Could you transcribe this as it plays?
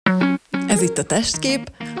Ez itt a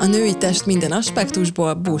Testkép, a női test minden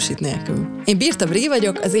aspektusból, bullshit nélkül. Én Birta Brí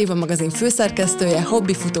vagyok, az Éva magazin főszerkesztője,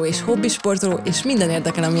 hobbifutó és hobbisportoló, és minden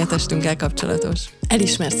érdekel, ami a testünkkel kapcsolatos.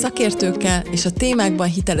 Elismert szakértőkkel és a témákban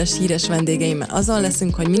hiteles, híres vendégeimmel azon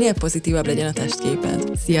leszünk, hogy minél pozitívabb legyen a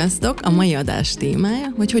testképed. Sziasztok! A mai adás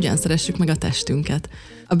témája, hogy hogyan szeressük meg a testünket.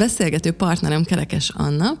 A beszélgető partnerem Kerekes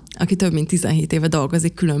Anna, aki több mint 17 éve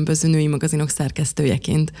dolgozik különböző női magazinok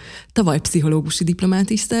szerkesztőjeként. Tavaly pszichológusi diplomát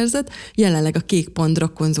is szerzett, jelenleg a Kék Pont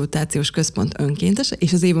Drog Konzultációs Központ önkéntese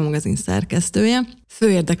és az Éva magazin szerkesztője. Fő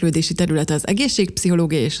érdeklődési területe az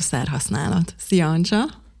egészségpszichológia és a szerhasználat. Szia, Ancsa!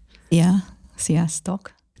 Ja,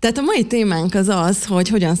 sziasztok! Tehát a mai témánk az, hogy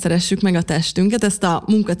hogyan szeressük meg a testünket. Ezt a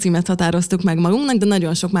munkacímet határoztuk meg magunknak, de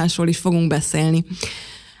nagyon sok másról is fogunk beszélni.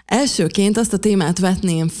 Elsőként azt a témát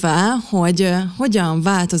vetném fel, hogy hogyan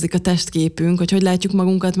változik a testképünk, hogy látjuk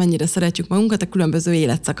magunkat, mennyire szeretjük magunkat a különböző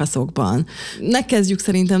életszakaszokban. Ne kezdjük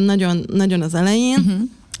szerintem nagyon, nagyon az elején,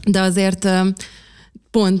 de azért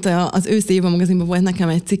pont az őszi Éva magazinban volt nekem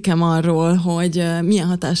egy cikkem arról, hogy milyen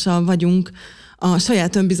hatással vagyunk a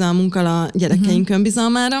saját önbizalmunkkal a gyerekeink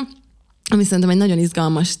önbizalmára, ami szerintem egy nagyon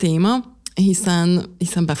izgalmas téma,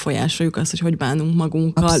 hiszen befolyásoljuk azt, hogy bánunk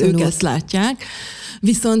magunkkal, Abszolút. Ők ezt látják.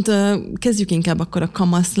 Viszont kezdjük inkább akkor a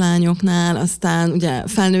kamaszlányoknál, aztán ugye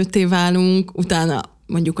felnőtté válunk, utána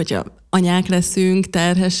mondjuk, hogyha anyák leszünk,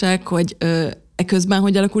 terhesek, hogy közben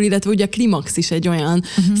hogy alakul, illetve ugye a klimax is egy olyan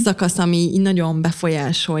szakasz, ami így nagyon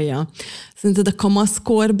befolyásolja. Szerinted a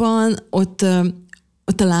kamaszkorban ott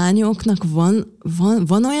a lányoknak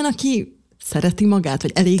van olyan, aki szereti magát,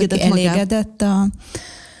 vagy elégedett magát? Elégedett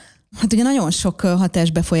Hát ugye nagyon sok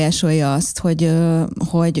hatás befolyásolja azt, hogy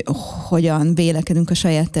hogyan vélekedünk a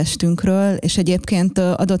saját testünkről, és egyébként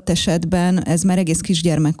adott esetben ez már egész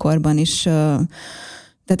kisgyermekkorban is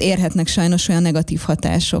tehát érhetnek sajnos olyan negatív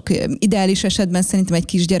hatások. Ideális esetben szerintem egy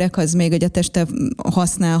kisgyerek az még a teste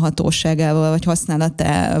használhatóságával vagy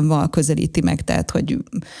használatával közelíti meg, tehát hogy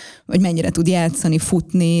mennyire tud játszani,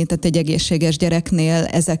 futni, tehát egy egészséges gyereknél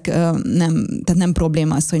ezek nem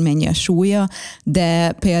probléma az, hogy mennyi a súlya,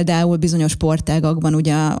 de például bizonyos sportágakban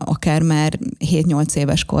ugye akár már 7-8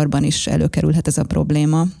 éves korban is előkerülhet ez a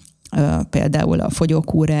probléma. Például a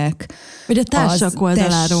fogyókúrák, vagy a társak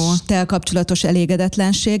oldaláról. Testtel kapcsolatos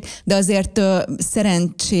elégedetlenség, de azért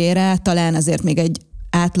szerencsére talán azért még egy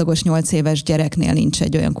átlagos 8 éves gyereknél nincs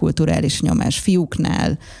egy olyan kulturális nyomás.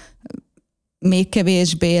 Fiúknál, még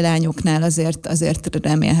kevésbé, lányoknál azért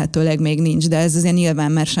remélhetőleg még nincs, de ez azért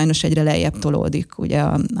nyilván már sajnos egyre lejjebb tolódik, ugye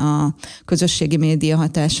a közösségi média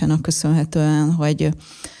hatásának köszönhetően, hogy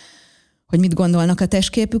mit gondolnak a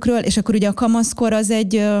testképükről, és akkor ugye a kamaszkor az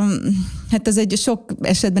egy sok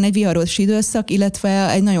esetben egy viharos időszak,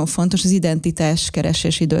 illetve egy nagyon fontos az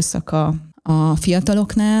identitáskeresés időszaka a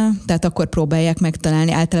fiataloknál, tehát akkor próbálják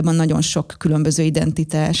megtalálni, általában nagyon sok különböző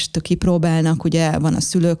identitást kipróbálnak, ugye van a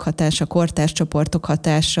szülők hatása, kortárscsoportok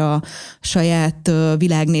hatása, saját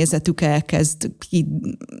világnézetük elkezd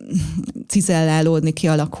cizellálódni,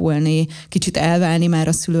 kialakulni, kicsit elválni már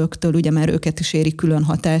a szülőktől, ugye már őket is éri külön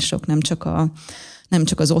hatások, nem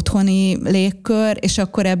csak az otthoni légkör, és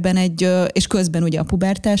akkor ebben és közben ugye a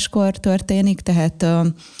pubertáskor történik, tehát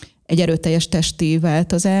egy erőteljes testi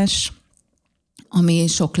változás, ami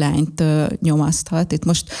sok lányt nyomaszthat. Itt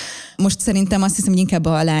most szerintem azt hiszem, hogy inkább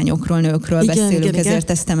a lányokról, nőkről beszélünk, ezért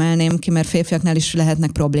ezt emelném ki, mert férfiaknál is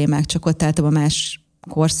lehetnek problémák, csak ott általában más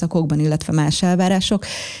korszakokban, illetve más elvárások.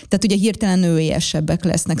 Tehát ugye hirtelen nőiesebbek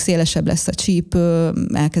lesznek, szélesebb lesz a csípő,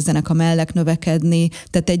 elkezdenek a mellek növekedni,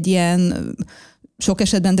 tehát egy ilyen sok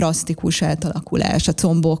esetben drasztikus átalakulás. A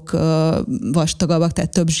combok vastagabbak,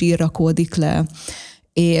 tehát több zsír rakódik le.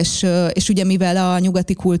 És ugye mivel a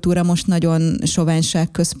nyugati kultúra most nagyon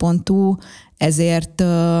soványságközpontú, ezért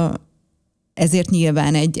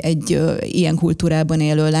nyilván egy ilyen kultúrában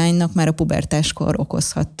élő lánynak már a pubertáskor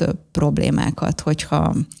okozhat problémákat,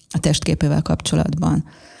 hogyha a testképével kapcsolatban.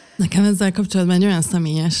 Nekem ezzel kapcsolatban egy olyan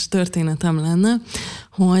személyes történetem lenne,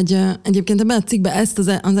 hogy egyébként ebben a cikkben ezt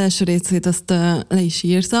az első részét azt le is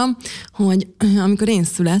írtam, hogy amikor én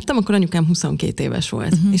születtem, akkor anyukám 22 éves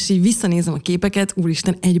volt. És így visszanézem a képeket,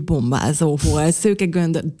 úristen, egy bombázó volt, szőke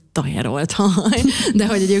göndör, tajerolt haj, de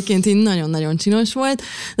hogy egyébként így nagyon-nagyon csinos volt.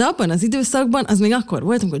 De abban az időszakban, az még akkor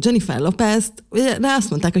volt, amikor Jennifer Lopez-t, rá azt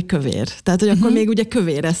mondták, hogy kövér. Tehát, hogy akkor még ugye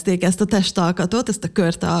kövérezték ezt a testalkatot, ezt a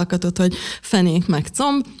körtealkatot, hogy fenék meg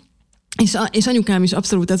comb, és anyukám is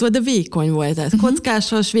abszolút ez volt, de vékony volt ez.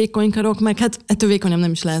 Kockásas, vékony karok, meg hát ettől vékonyabb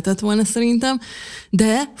nem is lehetett volna szerintem,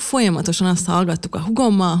 de folyamatosan azt hallgattuk a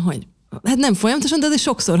hugommal, hogy hát nem folyamatosan, de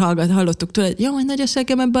sokszor hallottuk tőle, hogy jaj, nagy a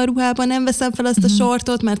segem ebben a ruhában, nem veszem fel azt a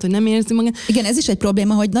sortot, mert hogy nem érzi magát. Igen, ez is egy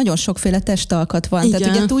probléma, hogy nagyon sokféle testalkat van. Igen.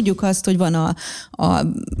 Tehát ugye tudjuk azt, hogy van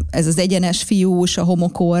ez az egyenes fiús, a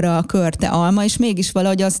homokóra, a körte alma, és mégis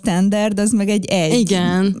valahogy a standard, az meg egy.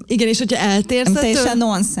 Igen, és hogyha eltérsz. Teljesen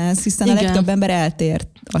nonsens, hiszen a legtöbb ember eltért.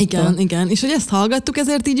 Igen. És hogy ezt hallgattuk,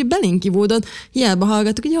 ezért így belénk kivódott. Hiába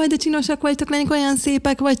hallgattuk, hogy jaj, de csinosak vagytok, lányok, olyan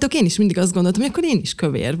szépek vagytok. Én is mindig azt gondoltam, hogy akkor én is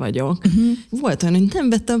kövér vagyok. Volt olyan, hogy nem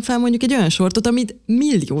vettem fel mondjuk egy olyan sortot, amit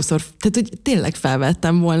milliószor, tehát hogy tényleg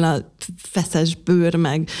felvettem volna, feszes bőr,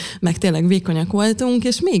 meg tényleg vékonyak voltunk,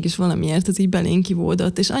 és mégis valamiért ez így belénk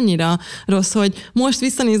kivódott. És annyira rossz, hogy most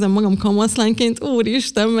visszanézem magam kamaszlányként,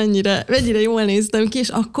 úristen, mennyire jól néztem ki, és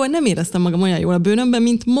akkor nem éreztem magam olyan jól a bőrömben,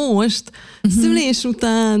 mint most, szülés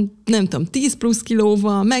után, nem tudom, 10 plusz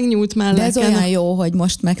kilóval, megnyújt mellett. De ez olyan jó, hogy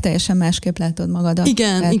most meg teljesen másképp látod magadat.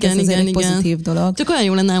 Igen. Egy pozitív dolog. Csak olyan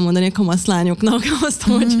jó lenne elmondani a kamaszlányoknak azt,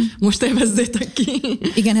 hogy most élvezzétek ki.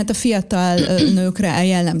 Igen, hát a fiatal nőkre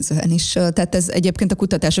jellemzően is. Tehát ez egyébként a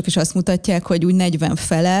kutatások is azt mutatják, hogy úgy 40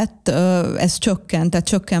 felett ez csökken, tehát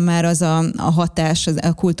csökken már az a hatás,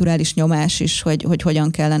 a kulturális nyomás is, hogy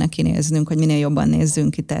hogyan kellene kinéznünk, hogy minél jobban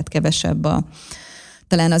nézzünk ki, tehát kevesebb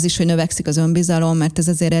talán az is, hogy növekszik az önbizalom, mert ez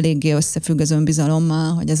azért eléggé összefügg az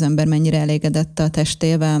önbizalommal, hogy az ember mennyire elégedett a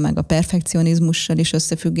testével, meg a perfekcionizmussal is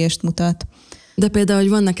összefüggést mutat. De például, hogy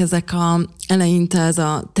vannak ezek eleinte ez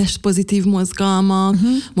a testpozitív mozgalmak,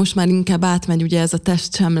 most már inkább átmegy ugye ez a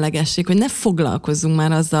testsemlegesség, hogy ne foglalkozzunk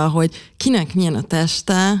már azzal, hogy kinek milyen a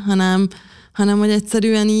teste, hanem hogy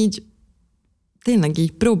egyszerűen így tényleg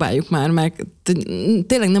így próbáljuk már meg.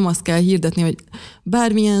 Tényleg nem azt kell hirdetni, hogy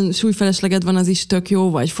bármilyen súlyfelesleged van, az is tök jó,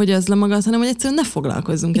 vagy fogyasd le magad, hanem hogy egyszerűen ne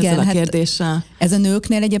foglalkozzunk ezzel a kérdéssel. Ez a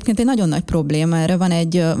nőknél egyébként egy nagyon nagy probléma. Erre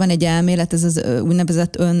van egy elmélet, ez az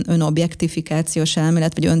úgynevezett önobjektifikációs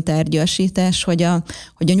elmélet, vagy öntárgyasítás, hogy a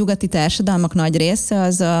nyugati társadalmak nagy része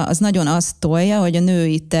az nagyon azt tolja, hogy a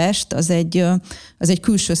női test az egy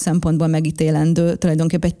külső szempontból megítélendő,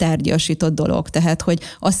 tulajdonképpen egy tárgyasított dolog. Tehát, hogy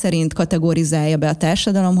azt szerint kategorizálja be a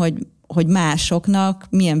társadalom, hogy másoknak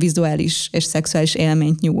milyen vizuális és szexuális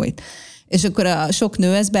élményt nyújt. És akkor a sok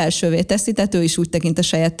nő ezt belsővé teszi, tehát ő is úgy tekint a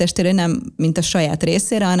saját testére, nem mint a saját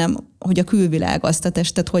részére, hanem hogy a külvilág azt a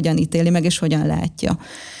testet hogyan ítéli meg, és hogyan látja.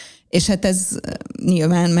 És hát ez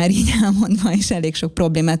nyilván már így elmondva is elég sok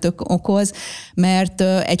problémát okoz, mert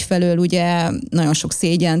egyfelől ugye nagyon sok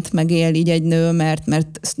szégyent megél így egy nő, mert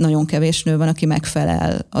nagyon kevés nő van, aki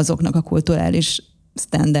megfelel azoknak a kulturális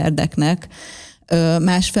sztenderdeknek.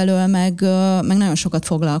 Másfelől meg nagyon sokat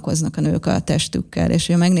foglalkoznak a nők a testükkel, és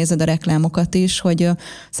ha megnézed a reklámokat is, hogy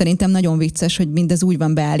szerintem nagyon vicces, hogy mindez úgy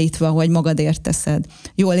van beállítva, hogy magadért teszed.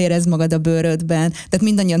 Jól érezd magad a bőrödben. Tehát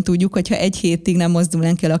mindannyian tudjuk, hogy ha egy hétig nem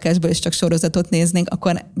mozdulnánk ki a lakásból, és csak sorozatot néznénk,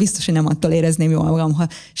 akkor biztos, hogy nem attól érezném jól magam, ha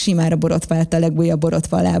simára borotvált a legújabb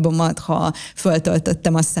borotva a lábamat, ha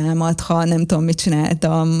föltöltöttem a számat, ha nem tudom, mit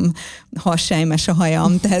csináltam, ha sejmes a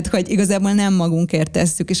hajam. Tehát, hogy igazából nem magunkért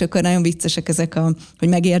tesszük, és akkor nagyon viccesek ezek hogy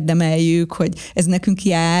megérdemeljük, hogy ez nekünk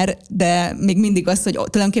jár, de még mindig az, hogy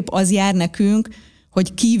tulajdonképp az jár nekünk,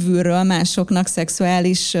 hogy kívülről másoknak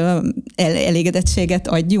szexuális elégedettséget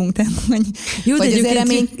adjunk. Tehát, jó, hogy azért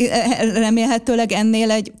remélhetőleg ennél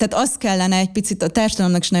tehát azt kellene egy picit, a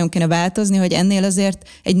társadalomnak is nagyon kéne változni, hogy ennél azért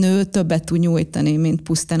egy nő többet tud nyújtani, mint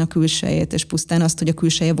pusztán a külsejét, és pusztán azt, hogy a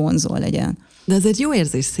külseje vonzó legyen. De ez egy jó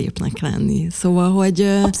érzés szépnek lenni. Szóval, hogy...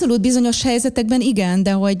 Abszolút bizonyos helyzetekben igen,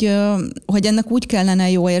 de hogy ennek úgy kellene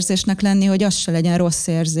jó érzésnek lenni, hogy az se legyen rossz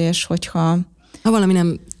érzés, hogyha... Ha valami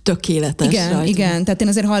nem tökéletes. Igen. Tehát én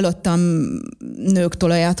azért hallottam nőktől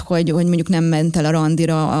olyat, hogy mondjuk nem ment el a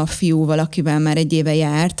randira a fiúval, akivel már egy éve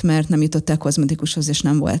járt, mert nem jutott el kozmetikushoz, és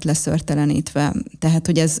nem volt leszörtelenítve. Tehát,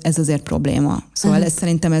 hogy ez azért probléma. Szóval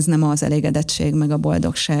szerintem ez nem az elégedettség, meg a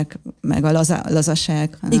boldogság, meg a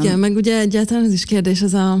lazaság. Hanem... Igen, meg ugye egyáltalán ez is kérdés,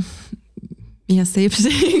 az a mi a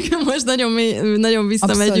szépség? Most nagyon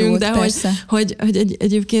visszamegyünk, de hogy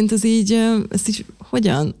egyébként ez így, ezt is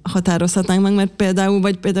hogyan határozhatnánk meg, mert például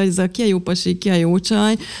ez a ki a jó pasi, ki a jó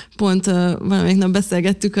csaj, pont valamelyik nap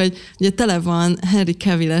beszélgettük, hogy ugye tele van Henry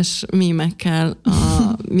Cavill-es mémekkel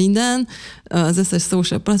minden, az összes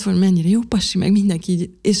social platform, mennyire jó pasi, meg mindenki így,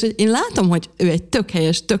 és én látom, hogy ő egy tök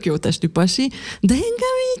helyes, tök jó testű pasi, de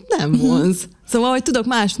engem így nem vonz. Szóval, hogy tudok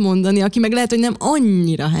mást mondani, aki meg lehet, hogy nem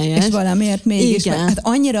annyira helyes. És valamiért mégis. Hát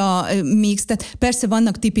annyira mix, tehát persze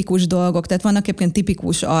vannak tipikus dolgok, tehát vannak egyébként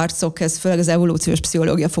tipikus arcok, ez főleg az evolúciós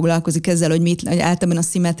pszichológia foglalkozik ezzel, hogy általában a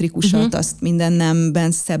szimmetrikusat, azt minden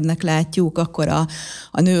nemben szebbnek látjuk, akkor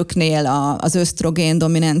a nőknél az ösztrogén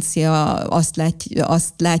dominancia,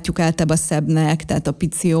 azt látjuk általában szebbnek, tehát a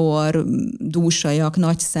pici orr, dúsajak,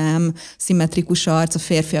 nagy szem, szimmetrikus arc, a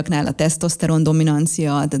férfiaknál a tesztoszteron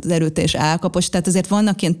dominancia, tehát az erőteljes állkapos, tehát azért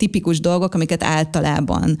vannak ilyen tipikus dolgok, amiket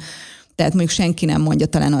általában, tehát mondjuk senki nem mondja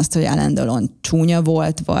talán azt, hogy Alain Delon csúnya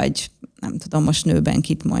volt, vagy nem tudom, most nőben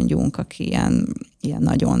kit mondjunk, aki ilyen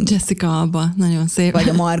nagyon... Jessica Alba, nagyon szép. Vagy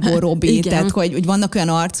a Margot Robbie, tehát hogy vannak olyan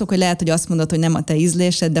arcok, hogy lehet, hogy azt mondod, hogy nem a te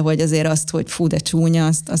ízlésed, de hogy azért azt, hogy fú, de csúnya,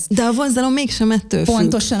 azt... De a vonzalom mégsem ettől függ.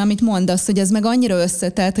 Pontosan, amit mondasz, hogy ez meg annyira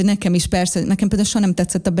összetelt, hogy nekem is persze, nekem például soha nem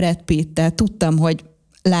tetszett a Brad Pitt, tehát tudtam, hogy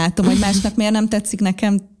látom, hogy másnak miért nem tetszik,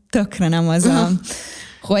 nekem tökre nem az a...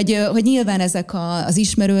 Hogy nyilván ezek az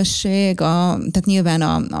ismerősség, tehát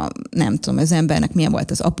nyilván nem tudom, az embernek milyen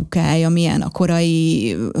volt az apukája, milyen a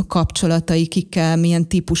korai kapcsolatai, kikkel, milyen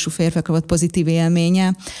típusú férfiakra volt pozitív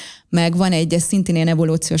élménye, meg van egy szintén ilyen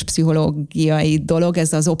evolúciós pszichológiai dolog,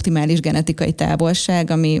 ez az optimális genetikai távolság,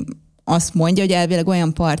 ami azt mondja, hogy elvileg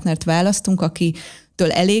olyan partnert választunk,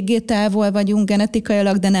 akitől eléggé távol vagyunk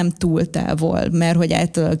genetikailag, de nem túl távol, mert hogy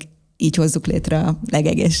általában így hozzuk létre a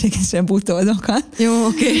legegészségesebb utódokat. Jó,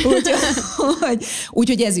 oké.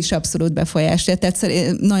 Úgyhogy ez is abszolút befolyásolja,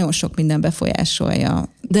 tehát nagyon sok minden befolyásolja.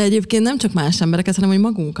 De egyébként nem csak más embereket, hanem hogy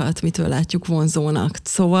magunkat mitől látjuk vonzónak.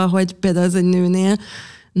 Szóval, hogy például az egy nőnél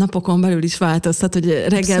napokon belül is változtat, hogy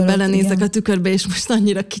reggel abszolút, belenézek igen. a tükörbe, és most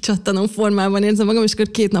annyira kicsattanó formában érzem magam, és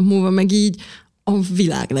akkor 2 nap múlva meg így a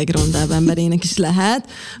világ legrondább emberének is lehet.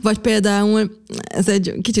 Vagy például, ez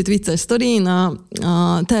egy kicsit vicces sztori, én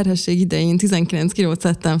a terhesség idején 19 kilót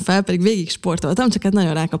szedtem fel, pedig végig sportoltam, csak hát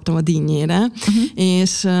nagyon rákaptam a dinnyére,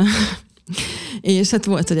 és hát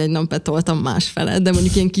volt, hogy egy nap betoltam másfelet, de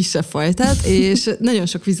mondjuk ilyen kisebb fajtát, és nagyon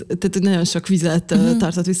sok vizet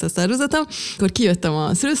tartott vissza a szervezetem. Akkor kijöttem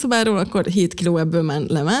a szülőszobáról, akkor 7 kiló ebből már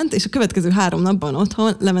lement, és a következő 3 napban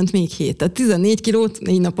otthon lement még 7. Tehát 14 kilót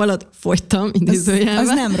 4 nap alatt fogytam, idézőjelben. Az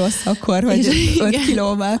nem rossz akkor, hogy 5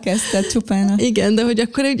 kilóval kezdted csupán. Igen, de hogy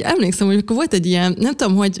akkor úgy emlékszem, hogy akkor volt egy ilyen, nem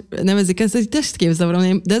tudom, hogy nevezik ezt, egy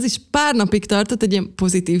testképzavarom, de ez is pár napig tartott, egy ilyen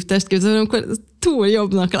pozitív testképzavarom, amikor túl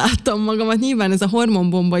jobbnak láttam magamat. Nyilván ez a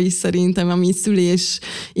hormonbomba is szerintem, ami szülés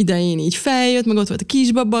idején így feljött, meg ott volt a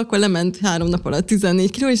kisbaba, akkor lement 3 nap alatt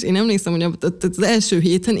 14 kiló, és én emlékszem, hogy az első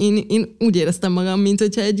héten én úgy éreztem magam, mint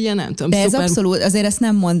hogyha egy ilyen, nem tudom, de ez abszolút, azért ezt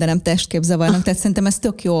nem mondanám testképzavarnak, tehát szerintem ez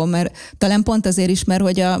tök jó, mert talán pont azért is, mert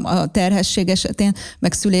hogy a terhesség esetén,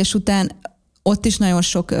 meg szülés után ott is nagyon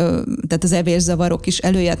sok, tehát az evészavarok is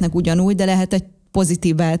előjöhetnek ugyanúgy, de lehet egy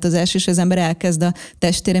pozitív változás, és az ember elkezd a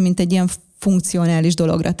testére, mint egy ilyen funkcionális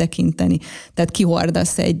dologra tekinteni. Tehát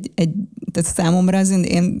kihordasz tehát számomra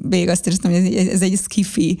én végig azt éreztem, hogy ez egy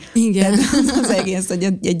skifi. Igen. Tehát az egész, hogy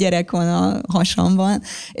egy gyerek van a hasamban,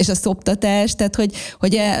 és a szoptatás, tehát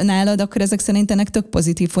hogy nálad akkor ezek szerint ennek tök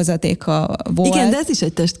pozitív hozatéka volt. Igen, de ez is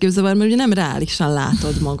egy testképzavar, mert ugye nem reálisan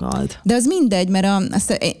látod magad. De az mindegy, mert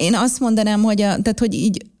én azt mondanám, tehát hogy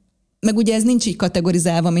így meg ugye ez nincs így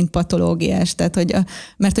kategorizálva, mint patológiás, tehát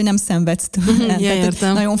mert hogy nem szenvedsz tőle.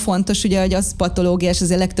 Értem. Nagyon fontos, ugye, hogy az patológiás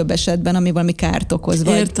azért legtöbb esetben, ami valami kárt okoz,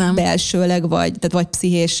 vagy belsőleg, vagy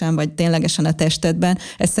pszichésen, vagy ténylegesen a testedben.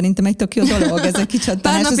 Ez szerintem egy tök jó dolog, ez egy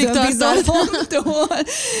kicsattanás az önbizalmamtól.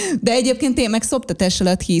 De egyébként én meg szoptatás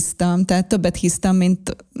alatt hisztam, tehát többet hisztam,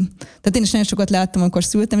 tehát én is nagyon sokat láttam, amikor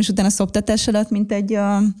szültem, és utána szoptatás alatt, mint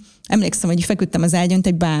emlékszem, hogy feküdtem az ágyon, mint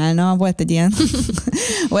egy bálna, volt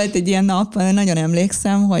egy ilyen nap, nagyon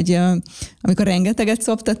emlékszem, hogy amikor rengeteget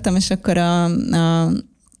szoptattam, és akkor a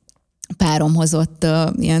párom hozott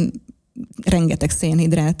ilyen rengeteg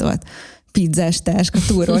szénhidrátot, pizzás táska,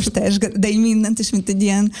 túrós táska, de így mindent is, mint egy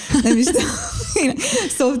ilyen, nem is tudom,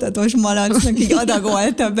 szoptatós malacnak így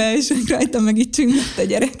adagolta be, és rajtam meg így csüngött a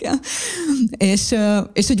gyerekem.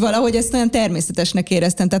 És hogy valahogy ezt nagyon természetesnek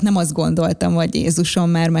éreztem, tehát nem azt gondoltam, hogy Jézusom,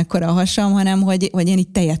 már mekkora a hasam, hanem hogy én így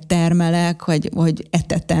tejet termelek, hogy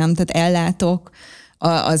etetem, tehát ellátok.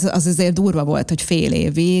 Az azért durva volt, hogy fél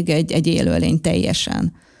évig egy élőlény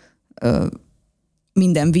teljesen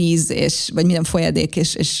minden víz, vagy minden folyadék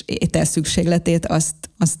és étel szükségletét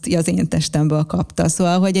azt az én testemből kapta.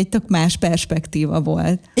 Szóval, hogy egy tök más perspektíva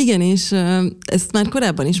volt. Igen, és ezt már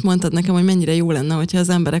korábban is mondtad nekem, hogy mennyire jó lenne, hogyha az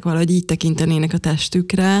emberek valahogy így tekintenének a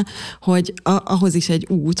testükre, hogy ahhoz is egy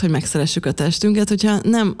út, hogy megszeressük a testünket, hogyha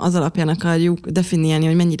nem az alapján akarjuk definiálni,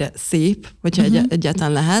 hogy mennyire szép, hogyha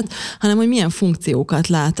egyáltalán lehet, hanem hogy milyen funkciókat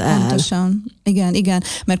lát el. Pontosan. Igen.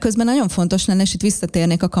 Mert közben nagyon fontos lenne, és itt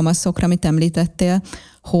visszatérnék a kamaszokra, amit említettél,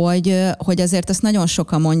 hogy azért azt nagyon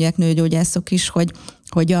sokan mondják nőgyógyászok is,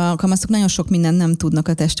 hogy a kamaszok nagyon sok mindent nem tudnak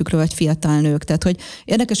a testükről, vagy fiatal nők. Tehát, hogy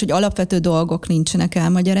érdekes, hogy alapvető dolgok nincsenek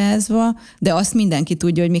elmagyarázva, de azt mindenki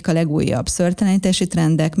tudja, hogy mik a legújabb szőrtelenítési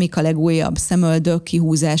trendek, mik a legújabb szemöldök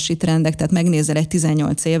kihúzási trendek, tehát megnézel egy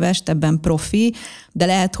 18 évest, ebben profi, de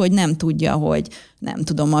lehet, hogy nem tudja, hogy nem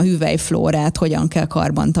tudom, a hüvelyflórát hogyan kell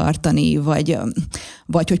karban tartani, vagy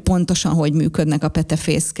hogy pontosan hogy működnek a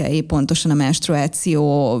petefészkei, pontosan a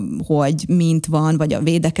menstruáció, hogy mint van, vagy a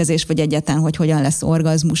védekezés, vagy egyáltalán, hogy hogyan lesz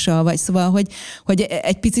orgazmusa, vagy szóval, hogy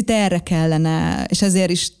egy picit erre kellene, és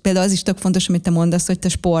ezért is például az is tök fontos, amit te mondasz, hogy te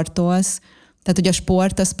sportolsz, tehát, hogy a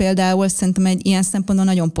sport az például szerintem egy ilyen szempontból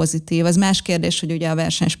nagyon pozitív. Az más kérdés, hogy ugye a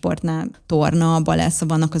versenysportnál torna, balett,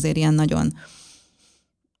 vannak azért ilyen nagyon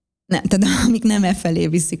nem, tehát amik nem felé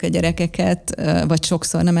viszik a gyerekeket, vagy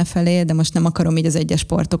sokszor nem felé, de most nem akarom így az egyes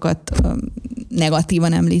sportokat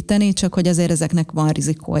negatívan említeni, csak hogy azért ezeknek van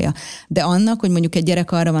rizikója. De annak, hogy mondjuk egy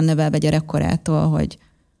gyerek arra van nevelve gyerekkorától,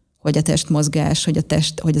 hogy a testmozgás,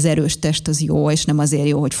 hogy az erős test az jó, és nem azért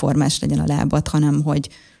jó, hogy formás legyen a lábad, hanem hogy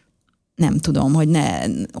nem tudom,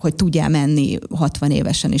 hogy tudjál menni 60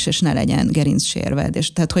 évesen is, és ne legyen gerincsérved.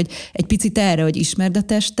 És tehát, hogy egy picit erre, hogy ismerd a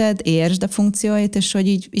tested, értsd a funkcióit, és hogy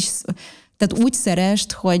így tehát úgy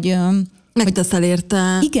szeresd, hogy megteszel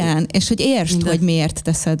érte. Igen, és hogy értsd, minden. Hogy miért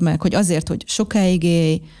teszed meg, hogy azért, hogy sokáig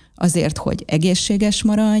élj, azért, hogy egészséges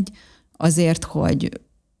maradj, azért, hogy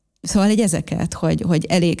szóval egy ezeket, hogy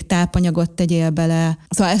elég tápanyagot tegyél bele.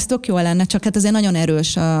 Szóval ez tök jó lenne, csak hát azért nagyon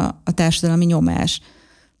erős a társadalmi nyomás.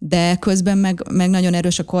 De közben meg nagyon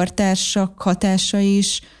erős a kortársak hatása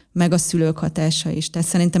is, meg a szülők hatása is. Tehát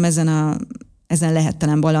szerintem ezen lehet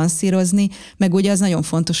talán balanszírozni, meg ugye az nagyon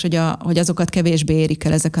fontos, hogy azokat kevésbé érik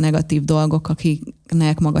el ezek a negatív dolgok,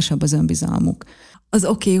 akiknek magasabb az önbizalmuk. Az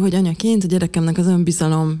oké, hogy anyaként a gyerekemnek az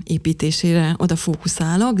önbizalom építésére oda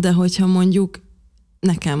fókuszálok, de hogyha mondjuk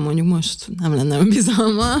nekem mondjuk most nem lenne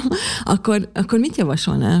önbizalma, akkor mit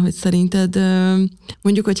javasolnál, hogy szerinted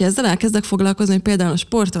mondjuk, hogyha ezzel elkezdek foglalkozni, hogy például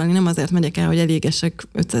sportolni nem azért megyek el, hogy elégessek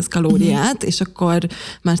 500 kalóriát, és akkor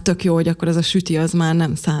már tök jó, hogy akkor ez a süti az már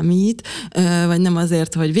nem számít, vagy nem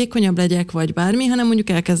azért, hogy vékonyabb legyek, vagy bármi, hanem mondjuk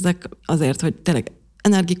elkezdek azért, hogy tényleg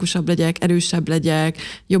energikusabb legyek, erősebb legyek,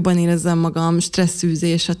 jobban érezzem magam,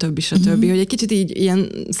 stresszűzés, stb. Hogy egy kicsit így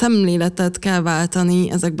ilyen szemléletet kell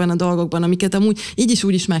váltani ezekben a dolgokban, amiket amúgy így is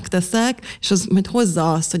úgy is megteszek, és az majd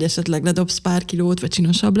hozza azt, hogy esetleg ledobsz pár kilót, vagy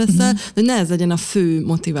csinosabb leszel, de hogy ne ez legyen a fő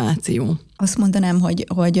motiváció. Azt mondanám, hogy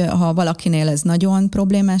ha valakinél ez nagyon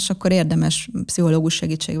problémás, akkor érdemes pszichológus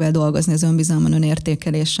segítségével dolgozni az önbizalmon,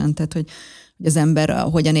 önértékelésen, tehát hogy az ember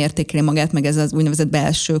hogyan értékeli magát, meg ez az úgynevezett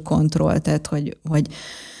belső kontroll, tehát hogy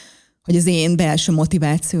az én belső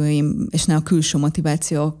motivációim, és ne a külső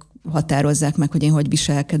motivációk határozzák meg, hogy én hogy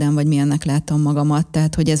viselkedem, vagy milyennek látom magamat.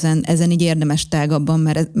 Tehát, hogy ezen így érdemes tágabban,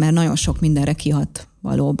 mert nagyon sok mindenre kihat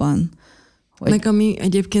valóban. Meg ami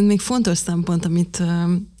egyébként még fontos szempont, amit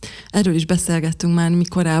erről is beszélgettünk már mi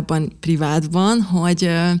korábban privátban, hogy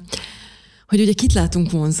ugye kit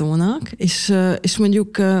látunk vonzónak, és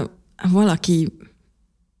mondjuk valaki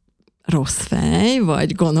rossz fej,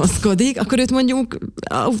 vagy gonoszkodik, akkor őt mondjuk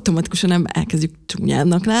automatikusan elkezdjük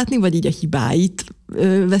csúnyának látni, vagy így a hibáit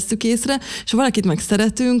vesszük észre, és ha valakit meg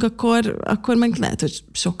szeretünk, akkor meg lehet, hogy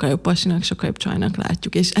sokkal jobb pasinak, sokkal jobb csajnak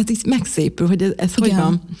látjuk, és hát így megszépül, hogy ez hogy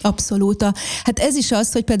van. Abszolút. Hát ez is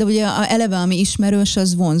az, hogy például ugye eleve, ami ismerős,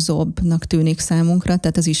 az vonzóbbnak tűnik számunkra,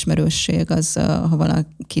 tehát az ismerősség, az, ha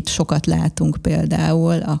valakit sokat látunk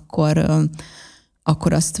például,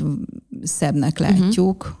 akkor azt szebbnek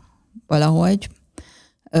látjuk valahogy.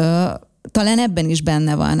 Talán ebben is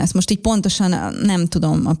benne van. Ezt most így pontosan nem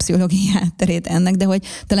tudom a pszichológiai hátterét ennek, de hogy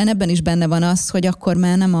talán ebben is benne van az, hogy akkor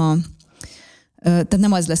már tehát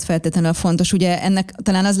nem az lesz feltétlenül fontos. Ugye ennek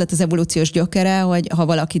talán az lett az evolúciós gyökere, hogy ha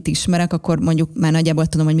valakit ismerek, akkor mondjuk már nagyjából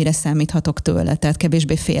tudom, hogy mire számíthatok tőle, tehát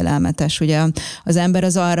kevésbé félelmetes. Ugye az ember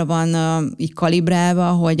az arra van így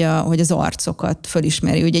kalibrálva, hogy az arcokat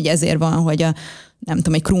fölismeri. Ugye ezért van, hogy nem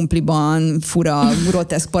tudom, egy krumpliban, fura,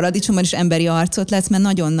 groteszk paradicsomban is emberi arcot lesz, mert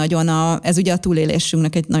nagyon-nagyon ez ugye a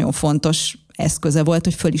túlélésünknek egy nagyon fontos eszköze volt,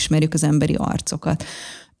 hogy fölismerjük az emberi arcokat.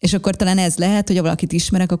 És akkor talán ez lehet, hogy ha valakit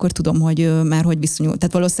ismerek, akkor tudom, hogy ő már hogy viszonyul.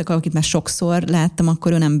 Tehát valószínűleg, akit már sokszor láttam,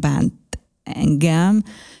 akkor ő nem bánt engem,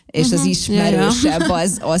 és az ismerősebb,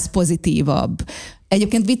 az pozitívabb.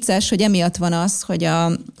 Egyébként vicces, hogy emiatt van az,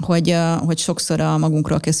 hogy sokszor a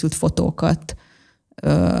magunkról készült fotókat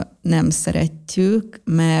nem szeretjük,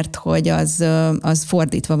 mert hogy az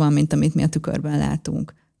fordítva van, mint amit mi a tükörben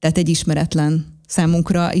látunk. Tehát egy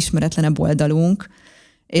számunkra ismeretlenebb oldalunk,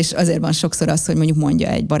 és azért van sokszor az, hogy mondjuk mondja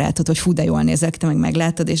egy barátod, hogy fú, de jól nézek, te meg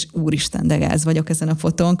meglátod, és úristen, de gáz vagyok ezen a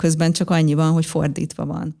fotón, közben csak annyi van, hogy fordítva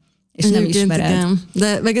van. És nem ismered. Igen.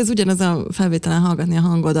 De meg ez ugyanaz a felvételen hallgatni a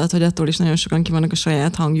hangodat, hogy attól is nagyon sokan ki vannak a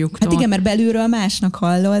saját hangjuktól. Hát igen, mert belülről másnak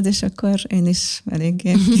hallod, és akkor én is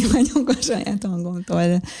eléggé ki vagyok a saját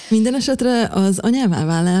hangomtól. Minden esetre az anyává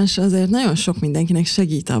válás azért nagyon sok mindenkinek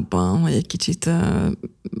segít abban, hogy egy kicsit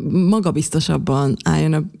magabiztosabban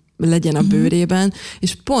legyen a bőrében,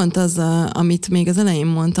 és pont az, amit még az elején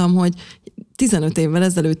mondtam, hogy 15 évvel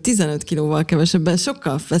ezelőtt 15 kilóval kevesebben,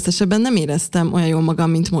 sokkal feszesebben nem éreztem olyan jól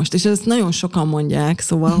magam, mint most. És ezt nagyon sokan mondják,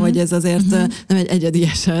 szóval, hogy ez azért nem egy egyedi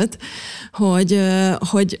eset,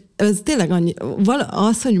 hogy ez tényleg annyi,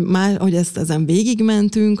 hogy ezen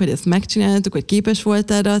végigmentünk, hogy ezt megcsináltuk, hogy képes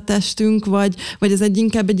volt erre a testünk, vagy ez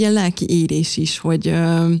inkább egy ilyen lelki érés is, hogy...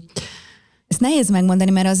 Ezt nehéz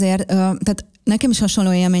megmondani, mert azért, tehát nekem is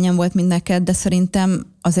hasonló élményem volt, mint neked, de szerintem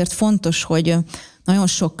azért fontos, hogy nagyon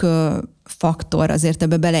sok faktor azért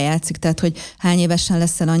ebbe belejátszik, tehát hogy hány évesen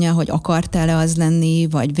leszel anya, hogy akartál-e az lenni,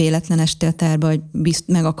 vagy véletlen estél terve, vagy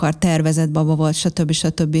meg akar tervezett baba volt,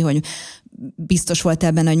 stb., hogy biztos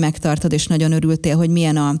voltál benne, hogy megtartod, és nagyon örültél, hogy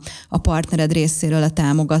milyen a partnered részéről a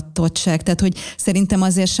támogatottság. Tehát, hogy szerintem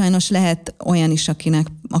azért sajnos lehet olyan is, akinek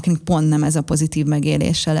pont nem ez a pozitív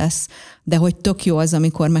megélése lesz, de hogy tök jó az,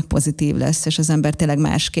 amikor meg pozitív lesz, és az ember tényleg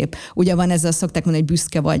másképp. Ugye van ez, szokták mondani, hogy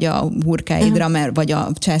büszke vagy a hurkáidra, vagy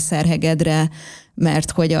a császárhegedre,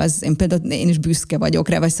 mert hogy én is büszke vagyok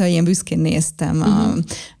rá, vagy szóval ilyen büszkén néztem,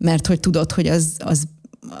 mert hogy tudod, hogy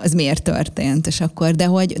az miért történt, és akkor, de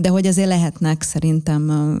hogy azért lehetnek szerintem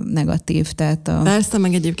negatív. Tehát Persze,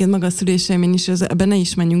 meg egyébként maga a szülésélmény is, ebben ne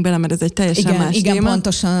is menjünk bele, mert ez egy teljesen más téma. Igen,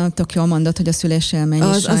 pontosan, tök jól mondod, hogy a szülésélmény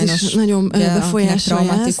is sajnos. Az is nagyon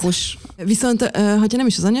befolyásolja. Viszont, hogyha nem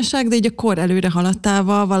is az anyaság, de így a kor előre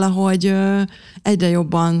haladtával valahogy egyre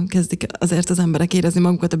jobban kezdik azért az emberek érezni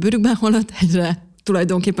magukat a bőrükben, holott egyre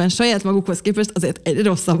tulajdonképpen saját magukhoz képest azért egy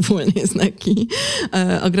rosszabbul néznek ki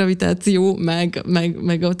a gravitáció, meg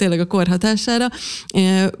tényleg a kor hatására.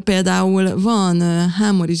 Például van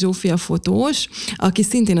Hámori Zsófia fotós, aki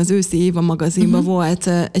szintén az őszi Éva magazinban volt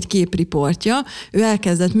egy képriportja. Ő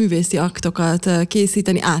elkezdett művészi aktokat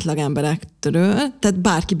készíteni átlagemberektől, tehát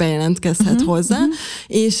bárki bejelentkezhet hozzá,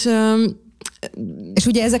 és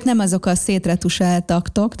ugye ezek nem azok a szétretusált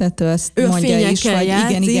aktok, tehát ezt ő mondja is, hogy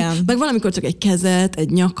igen. Meg valamikor csak egy kezet, egy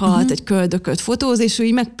nyakat, egy köldököt fotóz, és ő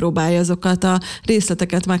így megpróbálja azokat a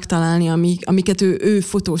részleteket megtalálni, amiket ő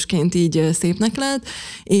fotósként így szépnek lát,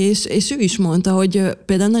 és ő is mondta, hogy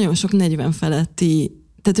például nagyon sok 40 feletti,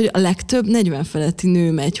 tehát, hogy a legtöbb 40 feletti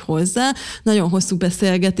nő megy hozzá, nagyon hosszú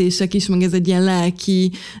beszélgetések is, meg ez egy ilyen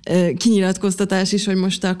lelki kinyilatkoztatás is, hogy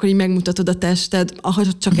most akkor így megmutatod a tested, ha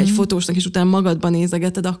csak egy fotósnak, és utána magadban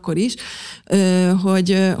nézegeted, akkor is,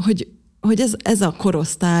 hogy ez a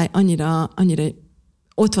korosztály annyira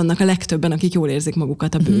ott vannak a legtöbben, akik jól érzik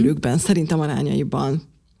magukat a bőrükben, szerintem arányaiban.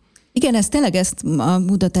 Igen, ezt a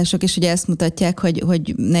mutatások is ugye ezt mutatják,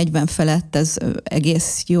 hogy 40 felett ez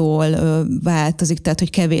egész jól változik, tehát hogy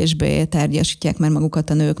kevésbé tárgyasítják már magukat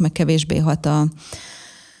a nők, meg kevésbé hat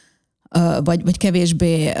vagy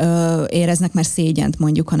kevésbé éreznek már szégyent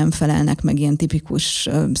mondjuk, ha nem felelnek meg ilyen tipikus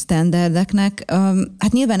sztenderdeknek.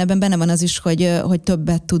 Hát nyilván ebben benne van az is, hogy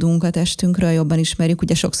többet tudunk a testünkről, jobban ismerjük,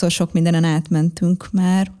 ugye sokszor sok mindenen átmentünk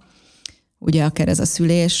már, ugye akár ez a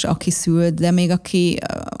szülés, aki szült, de még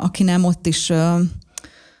aki nem, ott is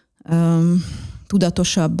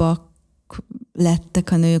tudatosabbak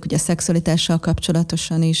lettek a nők, ugye a szexualitással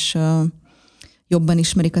kapcsolatosan is jobban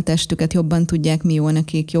ismerik a testüket, jobban tudják, mi jó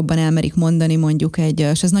nekik, jobban elmerik mondani mondjuk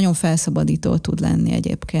és ez nagyon felszabadító tud lenni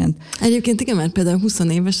egyébként. Egyébként igen, mert például 20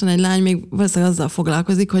 évesen egy lány még valószínűleg azzal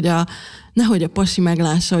foglalkozik, hogy nehogy a pasi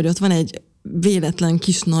meglássa, hogy ott van egy véletlen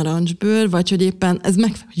kis narancsbőr, vagy hogy éppen ez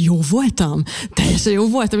jó voltam? Teljesen jó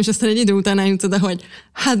voltam, és aztán egy idő után eljutsz oda, hogy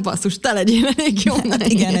hát basszus, te legyél elég jó.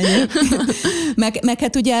 Igen, meg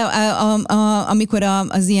hát ugye amikor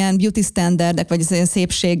az ilyen beauty standardek, vagy az ilyen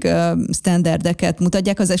szépség standardeket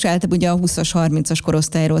mutatják, az is általában ugye a 20-as, 30-as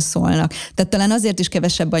korosztályról szólnak. Tehát talán azért is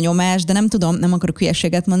kevesebb a nyomás, de nem tudom, nem akarok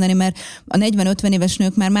hülyeséget mondani, mert a 40-50 éves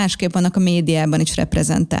nők már másképp vannak a médiában is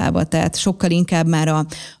reprezentálva, tehát sokkal inkább már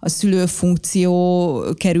a szülő funkció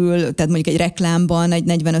kerül, tehát mondjuk egy reklámban egy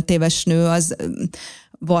 45 éves nő az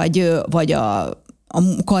vagy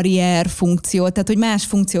a karrier funkció, tehát hogy más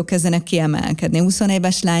funkciók kezdenek kiemelkedni. 20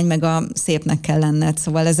 éves lány, meg a szépnek kell lenned.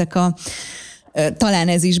 Szóval talán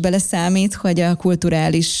ez is beleszámít, hogy a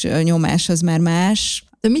kulturális nyomás az már más.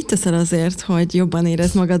 De mit teszel azért, hogy jobban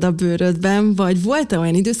érezd magad a bőrödben, vagy volt-e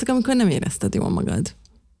olyan időszak, amikor nem érezted jól magad?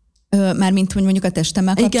 Mármint, hogy mondjuk a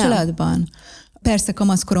testemmel kapcsolatban? Persze,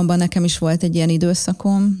 kamaszkoromban nekem is volt egy ilyen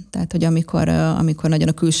időszakom, tehát, hogy amikor nagyon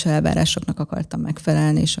a külső elvárásoknak akartam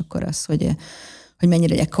megfelelni, és akkor az, hogy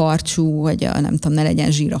mennyire legyek karcsú, hogy nem tudom, ne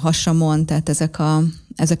legyen zsír a hasamon, tehát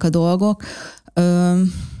ezek a dolgok.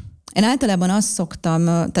 Én általában azt szoktam,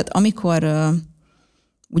 tehát amikor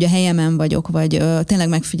ugye helyemen vagyok, vagy tényleg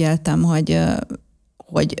megfigyeltem,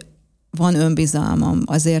 hogy van önbizalmam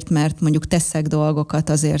azért, mert mondjuk teszek dolgokat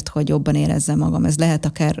azért, hogy jobban érezzem magam. Ez lehet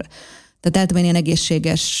akár, tehát általában ilyen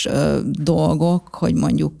egészséges dolgok, hogy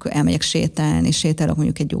mondjuk elmegyek sétálni, sétálok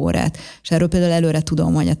mondjuk egy órát, és erről például előre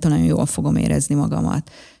tudom, hogy ettől nagyon jól fogom érezni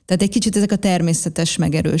magamat. Tehát egy kicsit ezek a természetes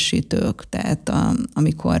megerősítők, tehát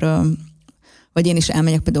amikor vagy én is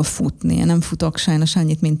elmegyek például futni. Én nem futok sajnos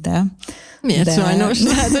annyit, mint te. Miért sajnos?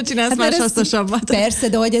 Hát, hogy csinálsz más hasznosabbat. Persze,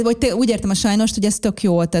 de hogy te úgy értem a sajnost, hogy ez tök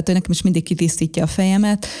jó, tehát hogy nekem is mindig kitisztítja a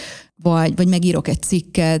fejemet, vagy megírok egy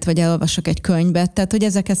cikket, vagy elolvasok egy könyvet, tehát hogy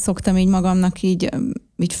ezeket szoktam így magamnak így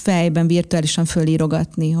fejben virtuálisan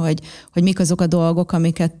fölírogatni, hogy mik azok a dolgok,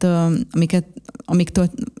 amiktől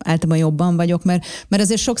általában jobban vagyok, mert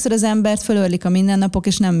azért sokszor az embert fölörlik a mindennapok,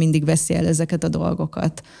 és nem mindig veszi el ezeket a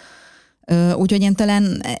dolgokat. Úgyhogy én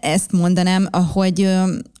talán ezt mondanám,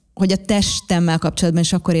 hogy a testemmel kapcsolatban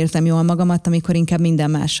is akkor értem jól magamat, amikor inkább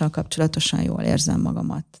minden mással kapcsolatosan jól érzem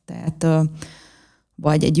magamat. Tehát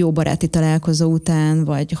vagy egy jó baráti találkozó után,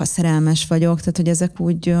 vagy ha szerelmes vagyok, tehát hogy ezek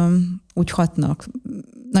úgy hatnak.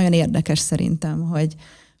 Nagyon érdekes szerintem,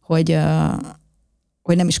 hogy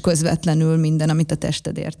nem is közvetlenül minden, amit a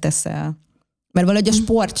testedért teszel. Mert valahogy a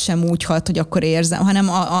sport sem úgy hat, hogy akkor érzem, hanem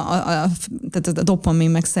tehát a dopamin,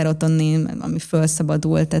 meg szerotonin, ami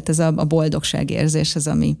felszabadul, tehát ez a boldogságérzés, ez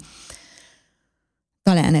ami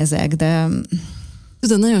talán ezek, de...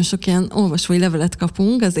 Tudod, nagyon sok ilyen olvasói levelet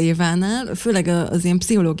kapunk az Évánál, főleg az ilyen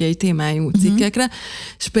pszichológiai témájú cikkekre,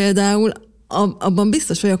 és például abban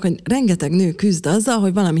biztos vagyok, hogy rengeteg nő küzd azzal,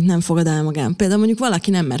 hogy valamit nem fogad el magán. Például mondjuk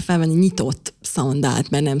valaki nem mer felvenni nyitott szandált,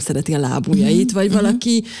 mert nem szereti a lábujjait, vagy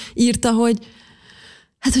valaki írta, hogy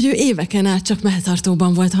ő éveken át csak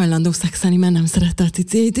melltartóban volt hajlandó szexelni, mert nem szerette a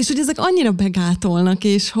cicét, és hogy ezek annyira begátolnak,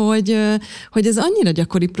 és hogy ez annyira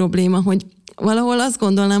gyakori probléma, hogy valahol azt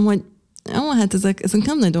gondolnám, hogy ezek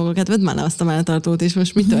nem nagy dolgok, hát vedd már le azt a melltartót, és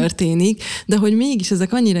most mi történik, de hogy mégis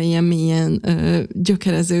ezek annyira ilyen mélyen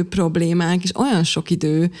gyökerező problémák, és olyan sok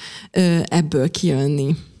idő ebből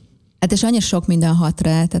kijönni. Hát és annyira sok minden hat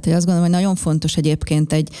rá, tehát hogy azt gondolom, hogy nagyon fontos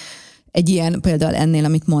egyébként egy ilyen, például ennél,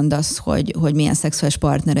 amit mondasz, hogy milyen szexuális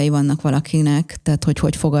partnerei vannak valakinek, tehát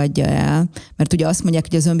hogy fogadja el. Mert ugye azt mondják,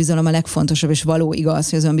 hogy az önbizalom a legfontosabb, és való igaz,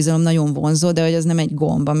 hogy az önbizalom nagyon vonzó, de hogy az nem egy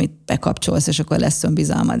gomb, amit bekapcsolsz, és akkor lesz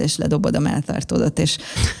önbizalmad, és ledobod a melltartódat. És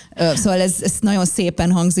szóval ez nagyon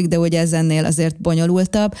szépen hangzik, de ugye ez ennél azért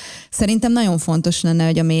bonyolultabb. Szerintem nagyon fontos lenne,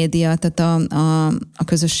 hogy a média, tehát a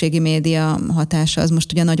közösségi média hatása az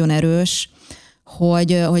most ugye nagyon erős,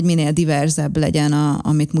 hogy minél diverzebb legyen,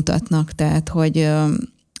 amit mutatnak, tehát hogy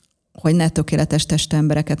ne tökéletes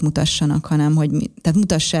testembereket mutassanak, hanem tehát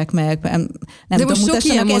mutassák meg, nem tudom,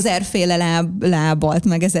 mutassanak ezerféle lábat,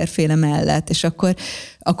 meg ezerféle mellett, és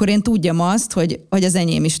akkor én tudjam azt, hogy az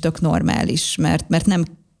enyém is tök normális, mert nem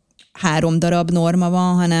 3 darab norma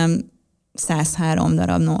van, hanem 103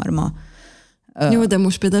 darab norma. Jó, de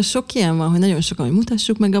most például sok ilyen van, hogy nagyon sokan, hogy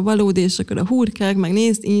mutassuk meg a valódi, és akkor a hurkák, meg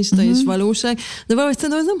nézd, Insta és valóság, de valahogy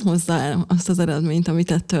szerintem ez nem hozza el azt az eredményt,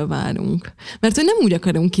 amit ettől várunk. Mert hogy nem úgy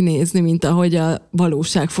akarunk kinézni, mint ahogy a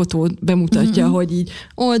valóságfotót bemutatja, hogy így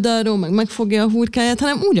oldalról megfogja a hurkáját,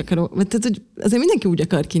 hanem úgy akarok, tehát hogy azért mindenki úgy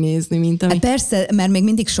akar kinézni, mint ami... Persze, mert még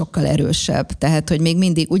mindig sokkal erősebb, tehát hogy még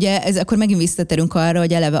mindig, ugye akkor megint visszatérünk arra,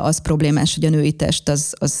 hogy eleve az problémás, hogy a női test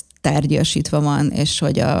az tárgyasítva van, és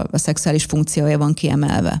hogy a szexuális funkciója van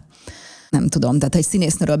kiemelve. Nem tudom, tehát ha egy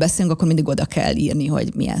színésznőről beszélünk, akkor mindig oda kell írni,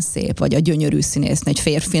 hogy milyen szép, vagy a gyönyörű színésznő, egy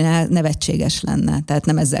férfinál nevetséges lenne. Tehát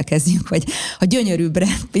nem ezzel kezdjük, hogy a gyönyörű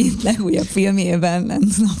Brad Pitt legújabb filmjében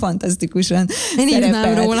fantasztikusan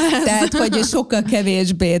szerepel. Róla ezt. Tehát, hogy sokkal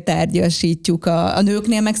kevésbé tárgyasítjuk a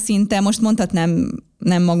nőknél, meg szinte, most mondhatnám,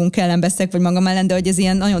 nem magunk ellen beszélek, vagy magam ellen, de hogy ez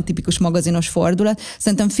ilyen nagyon tipikus magazinos fordulat.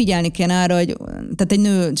 Szerintem figyelni kéne arra, hogy tehát egy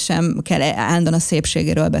nő sem kell állandóan a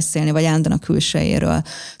szépségéről beszélni, vagy állandóan a külsejéről.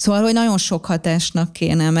 Szóval, hogy nagyon sok hatásnak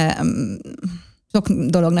kéne, sok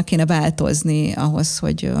dolognak kéne változni ahhoz,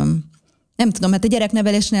 hogy Nem tudom, hát a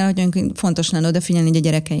gyereknevelésnél hogy fontos lenne odafigyelni, hogy a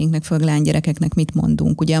gyerekeinknek, főleg lánygyerekeknek mit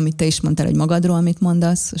mondunk. Ugye, amit te is mondtál, hogy magadról mit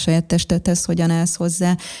mondasz, a saját testedhez hogyan állsz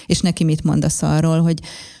hozzá, és neki mit mondasz arról,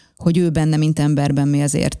 hogy ő benne, mint emberben mi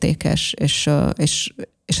az értékes,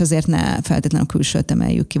 és azért ne feltétlenül külsőt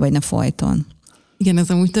emeljük ki, vagy ne folyton. Igen, ez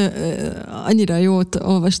amúgy annyira jót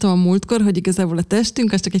olvastam a múltkor, hogy igazából a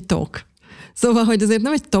testünk az csak egy tok. Szóval, hogy azért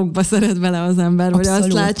nem egy tokba szeret bele az ember, hogy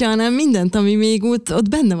azt látja, hanem mindent, ami még ott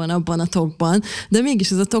benne van abban a tokban. De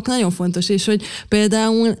mégis ez a tok nagyon fontos, és hogy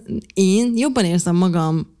például én jobban érzem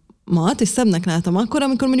magamat, és szebbnek látom akkor,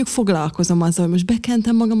 amikor mondjuk foglalkozom azzal, hogy most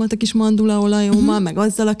bekentem magamat a kis mandulaolajommal, meg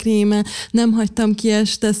azzal a krémmel, nem hagytam ki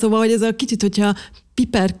este, szóval, hogy ez a kicsit, hogyha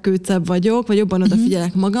piperkőcebb vagyok, vagy jobban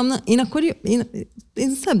odafigyelek magamnak,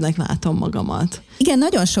 én szebbnek látom magamat. Igen,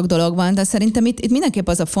 nagyon sok dolog van, de szerintem itt mindenképp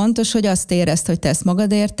az a fontos, hogy azt érezd, hogy te ezt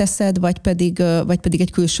magadért teszed, vagy pedig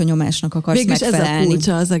egy külső nyomásnak akarsz végülis megfelelni. Ez a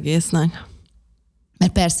kulcsa az egésznek.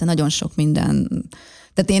 Mert persze nagyon sok minden.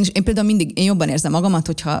 Tehát én például én jobban érzem magamat,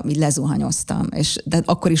 hogyha így lezuhanyoztam, de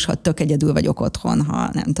akkor is, ha tök egyedül vagyok otthon, ha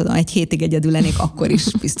nem tudom, egy hétig egyedül lennék, akkor is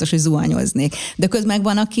biztos, hogy zuhanyoznék. De közben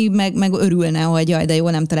van, aki meg örülne, hogy jaj, de jó,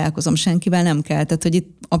 nem találkozom senkivel, nem kell. Tehát, hogy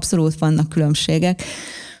itt abszolút vannak különbségek.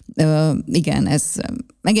 Igen, ez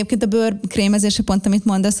egyébként a bőrkrémezése pont, amit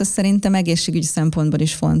mondasz, az szerintem egészségügyi szempontból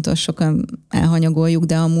is fontos. Sokan elhanyagoljuk,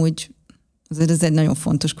 de amúgy azért ez egy nagyon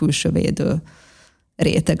fontos külső védő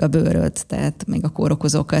réteg a bőröd, tehát még a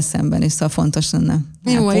kórokozókkal szemben is, szóval fontos lenne.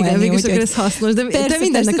 Jó, igen, végülis akkor ez hasznos, de te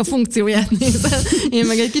mindennek a funkcióját nézel. Én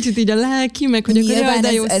meg egy kicsit így a lelki, meg hogy akkor jaj,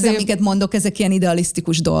 de jó ez amiket mondok, ezek ilyen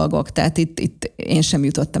idealisztikus dolgok, tehát itt én sem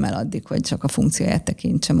jutottam el addig, hogy csak a funkcióját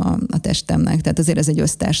tekintsem a testemnek, tehát azért ez egy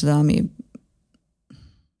össztársadalmi,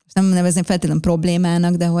 nem nevezném feltétlenül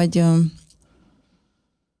problémának, de hogy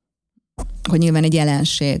nyilván egy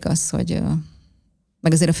jelenség az, hogy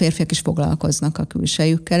meg azért a férfiak is foglalkoznak a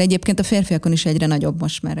külsejükkel. Egyébként a férfiakon is egyre nagyobb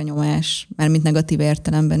most már a nyomás, mármint negatív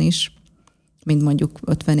értelemben is, mint mondjuk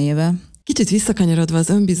 50 éve. Kicsit visszakanyarodva az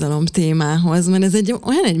önbizalom témához, mert ez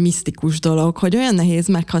egy misztikus dolog, hogy olyan nehéz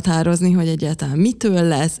meghatározni, hogy egyáltalán mitől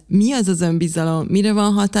lesz, mi az az önbizalom, mire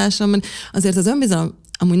van hatása, mert azért az önbizalom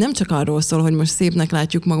amúgy nem csak arról szól, hogy most szépnek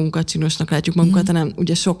látjuk magunkat, csinosnak látjuk magunkat, hanem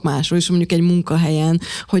ugye sok másról is, mondjuk egy munkahelyen,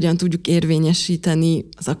 hogyan tudjuk érvényesíteni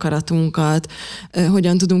az akaratunkat,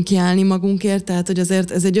 hogyan tudunk kiállni magunkért, tehát hogy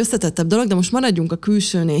azért ez egy összetettebb dolog, de most maradjunk a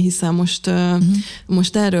külsőnél, hiszen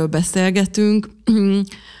most erről beszélgetünk,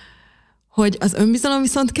 hogy az önbizalom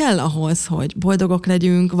viszont kell ahhoz, hogy boldogok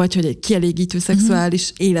legyünk, vagy hogy egy kielégítő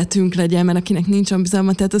szexuális életünk legyen, mert akinek nincs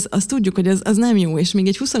önbizalma, tehát azt tudjuk, hogy az nem jó, és még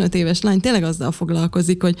egy 25 éves lány tényleg azzal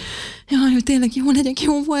foglalkozik, hogy jaj, hogy tényleg jó legyek,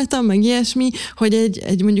 jó voltam, meg ilyesmi, hogy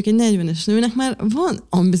mondjuk egy 40-es nőnek már van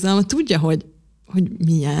önbizalma, tudja, hogy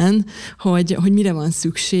milyen, hogy mire van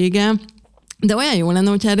szüksége. De olyan jó lenne,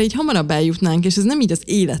 hogyha erre így hamarabb eljutnánk, és ez nem így az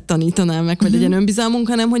élet tanítaná meg, hogy legyen önbizalmunk,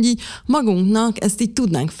 hanem hogy így magunknak ezt így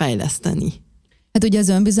tudnánk fejleszteni. Hát ugye az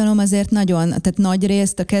önbizalom azért tehát nagy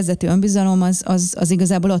részt a kezdeti önbizalom az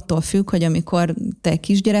igazából attól függ, hogy amikor te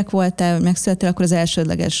kisgyerek voltál, vagy megszülettél, akkor az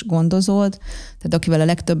elsődleges gondozód, tehát akivel a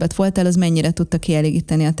legtöbbet voltál, az mennyire tudta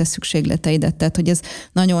kielégíteni a te szükségleteidet. Tehát, hogy ez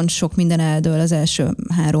nagyon sok minden eldől az első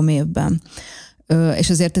 3 évben. És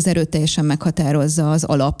azért ez erőteljesen meghatározza az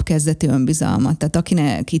alapkezdeti önbizalmat. Tehát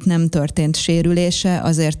akinek itt nem történt sérülése,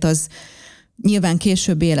 azért az nyilván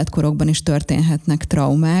későbbi életkorokban is történhetnek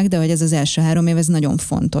traumák, de hogy ez az első 3 év, ez nagyon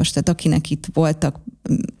fontos. Tehát akinek itt voltak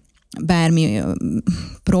bármi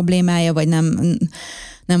problémája, vagy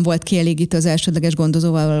nem volt kielégítő az elsődleges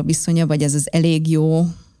gondozóval a viszonya, vagy ez az elég jó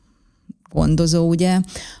gondozó, ugye,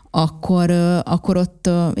 akkor ott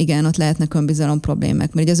lehetnek önbizalom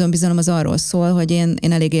problémák. Mert ugye az önbizalom az arról szól, hogy én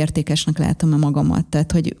elég értékesnek látom a magamat,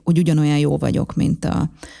 tehát hogy ugyanolyan jó vagyok, mint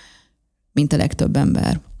a legtöbb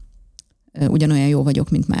ember. Ugyanolyan jó vagyok,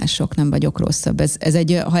 mint mások, nem vagyok rosszabb. Ez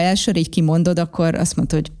ha elsőre így kimondod, akkor azt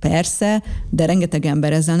mondod, hogy persze, de rengeteg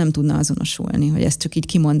ember ezzel nem tudna azonosulni, hogy ezt csak így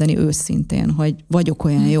kimondani őszintén, hogy vagyok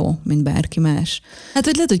olyan jó, mint bárki más. Hát,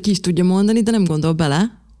 hogy lehet, hogy ki is tudja mondani, de nem gondol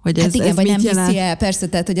bele, hogy ez, hát igen, ez vagy mit nem jelent. hiszi el, persze,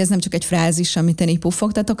 tehát hogy ez nem csak egy frázis, amit én így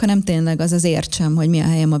puffogtatok, hanem tényleg az értsem, hogy mi a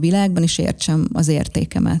helyem a világban, és értsem az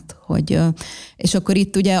értékemet. És akkor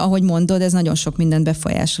itt ugye, ahogy mondod, ez nagyon sok mindent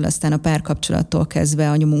befolyásol, aztán a párkapcsolattól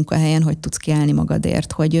kezdve a munkahelyen, hogy tudsz kiállni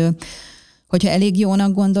magadért, hogy hogyha elég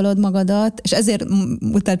jónak gondolod magadat, és ezért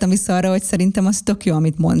mutattam vissza arra, hogy szerintem az tök jó,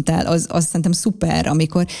 amit mondtál, az szerintem szuper,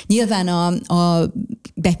 amikor nyilván a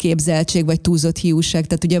beképzeltség, vagy túlzott hiúság,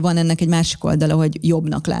 tehát ugye van ennek egy másik oldala, hogy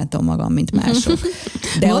jobbnak látom magam, mint mások.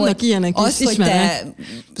 De vannak ilyenek az, is, hogy te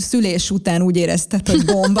szülés után úgy érezted, hogy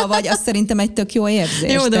bomba vagy, az szerintem egy tök jó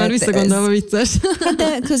érzés. Jó, de már visszagondolva vicces.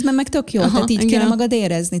 De közben meg tök jó, tehát így kéne magad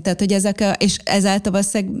érezni. Tehát, hogy és ezáltal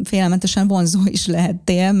valószínűleg félelmetesen vonzó is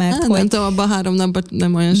lehettél, mert hogy... Nem tudom, abban 3 napban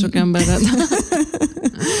nem olyan sok embered.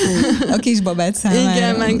 A kisbabát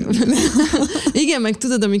számára. Igen, meg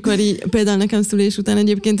tudod, amikor így, például nekem szülés után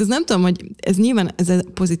egyébként, ez nem tudom, hogy ez nyilván ez egy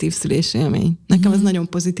pozitív szülésélmény. Nekem ez nagyon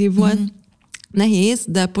pozitív volt. Nehéz,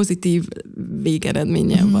 de pozitív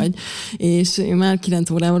végeredménye vagy. És én már 9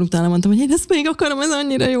 órával utána mondtam, hogy én ezt még akarom, ez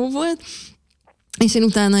annyira jó volt. És én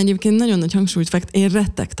utána egyébként nagyon nagy hangsúlyt én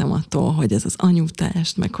rettegtem attól, hogy ez az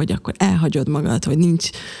anyutest, meg hogy akkor elhagyod magad, hogy nincs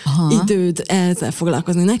időd ezzel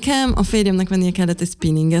foglalkozni. Nekem a férjemnek vennie kellett egy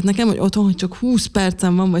spinninget. Nekem, hogy otthon, hogy csak 20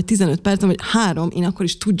 percem van, vagy 15 percem, vagy 3, én akkor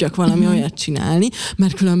is tudjak valami olyat csinálni,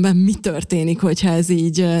 mert különben mi történik, hogyha ez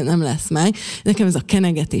így nem lesz meg. Nekem ez a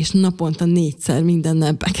kenegetés naponta 4-szer minden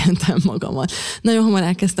nap bekentem magamat. Nagyon hamar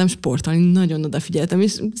elkezdtem sportolni, nagyon odafigyeltem,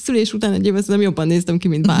 és szülés után egy évvel jobban néztem ki,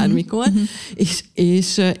 mint bármikor.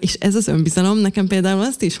 És ez az önbizalom nekem például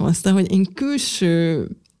azt is hozta, hogy én külső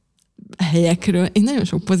helyekről én nagyon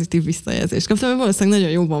sok pozitív visszajelzést kaptam, mert valószínűleg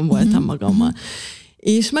nagyon jóban voltam magammal.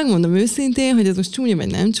 És megmondom őszintén, hogy ez most csúnya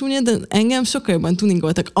vagy nem csúnya, de engem sokkal jobban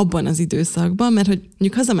tuningoltak abban az időszakban, mert hogy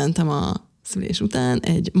mondjuk hazamentem a szülés után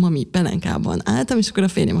egy mami pelenkában álltam, és akkor a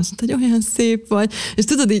férjem azt mondta, hogy olyan szép vagy, és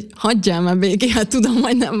tudod így, hagyjál már békén, hát tudom,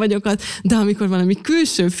 hogy nem vagyok az, de amikor valami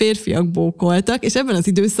külső férfiak bókoltak, és ebben az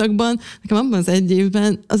időszakban, nekem abban az egy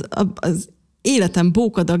évben az életem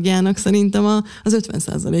bókadagjának szerintem az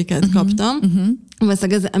 50%-át kaptam.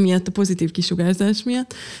 Valószínűleg ez emiatt a pozitív kisugárzás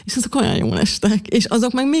miatt, és azok olyan jól estek, és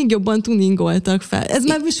azok meg még jobban tuningoltak fel. Ez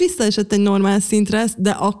már is visszaesett egy normál szintre, de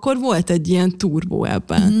akkor volt egy ilyen turbó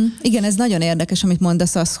ebben. Igen, ez nagyon érdekes, amit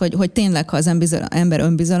mondasz, az, hogy tényleg, ha az ember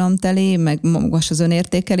önbizalomteli, meg magas az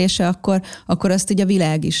önértékelése, akkor azt így a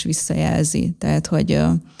világ is visszajelzi. Tehát, hogy...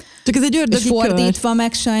 Csak ez egy ördögi és fordítva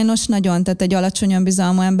meg sajnos nagyon, tehát egy alacsony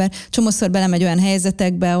önbizalmú ember csomószor belemegy olyan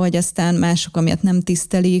helyzetekbe, hogy aztán mások amiatt nem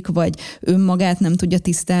tisztelik, vagy önmagát nem tudja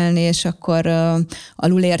tisztelni, és akkor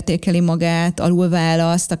alul értékeli magát, alul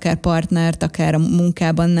választ, akár partnert, akár a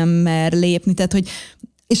munkában nem mer lépni, tehát hogy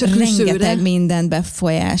és a rengeteg mindent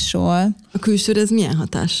befolyásol. A külsőre ez milyen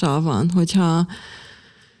hatással van, hogyha...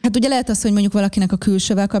 Hát ugye lehet az, hogy mondjuk valakinek a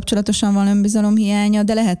külsővel kapcsolatosan van önbizalomhiánya,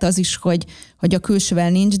 de lehet az is, hogy a külsővel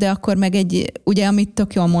nincs, de akkor meg ugye amit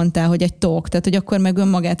tök jól mondtál, hogy egy tok, tehát hogy akkor meg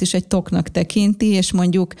önmagát is egy toknak tekinti, és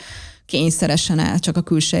mondjuk kényszeresen csak a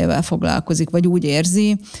külsejével foglalkozik, vagy úgy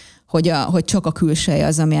érzi, hogy csak a külseje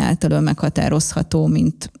az, ami által meghatározható,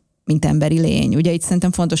 mint emberi lény. Ugye itt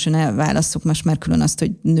szerintem fontos, hogy ne válasszuk most már külön azt,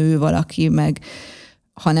 hogy nő valaki,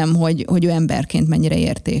 hanem hogy ő emberként mennyire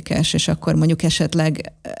értékes, és akkor mondjuk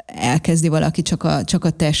esetleg elkezdi valaki csak a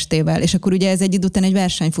testével, és akkor ugye ez egy idő után egy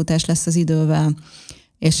versenyfutás lesz az idővel,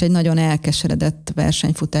 és egy nagyon elkeseredett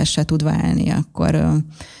versenyfutássá tud válni,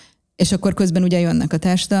 és akkor közben ugye jönnek a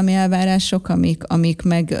társadalmi elvárások, amik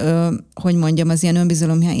meg, hogy mondjam, az ilyen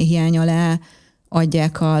önbizalomhiány alá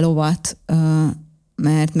adják a lovat,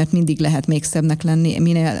 mert mindig lehet még szebbnek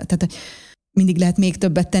lenni, tehát mindig lehet még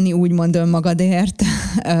többet tenni, úgymond önmagadért.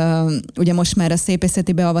 Ugye most már a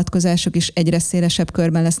szépészeti beavatkozások is egyre szélesebb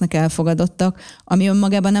körben lesznek elfogadottak, ami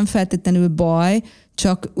önmagában nem feltétlenül baj,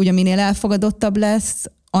 csak ugye minél elfogadottabb lesz,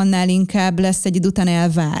 annál inkább lesz egy idő után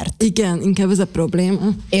elvárt. Igen, inkább ez a probléma.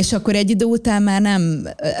 És akkor egy idő után már nem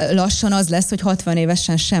lassan az lesz, hogy 60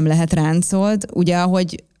 évesen sem lehet ráncold. Ugye,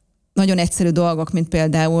 ahogy nagyon egyszerű dolgok, mint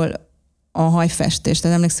például a hajfestés.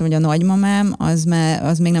 Tehát emlékszem, hogy a nagymamám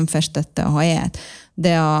az még nem festette a haját,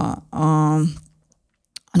 de a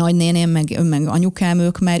nagynéném, meg anyukám,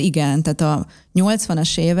 ők már igen. Tehát a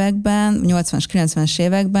 80-as években, 80-as, 90-es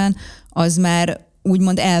években az már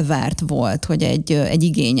úgymond elvárt volt, hogy egy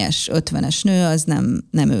igényes 50-es nő az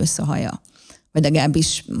nem ősz a haja. Vagy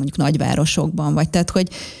legalábbis mondjuk nagyvárosokban. Vagy tehát, hogy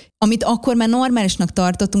amit akkor már normálisnak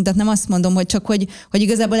tartottunk, tehát nem azt mondom, hogy csak, hogy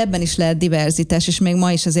igazából ebben is lehet diverzitás, és még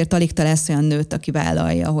ma is azért alig találsz olyan nőt, aki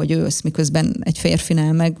vállalja, hogy ősz, miközben egy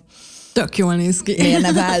férfinál meg tök jól néz ki. Miért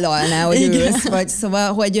ne vállalná, hogy ősz, vagy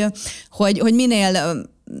szóval, hogy minél...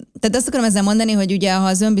 Tehát azt akarom ezzel mondani, hogy ugye ha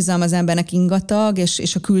az önbizalom az embernek ingatag,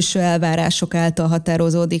 és a külső elvárások által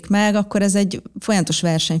határozódik meg, akkor ez egy folyamatos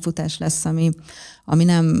versenyfutás lesz, amit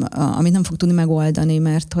nem fog tudni megoldani,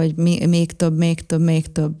 mert hogy még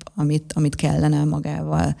több, amit kellene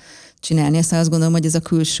magával csinálni. Ezt azt gondolom, hogy ez a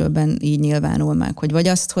külsőben így nyilvánul meg, hogy vagy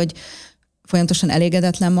azt, hogy folyamatosan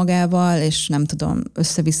elégedetlen magával, és nem tudom,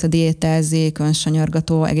 össze-vissza diétázik,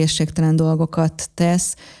 önsanyargató, egészségtelen dolgokat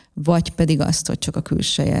tesz, vagy pedig azt, hogy csak a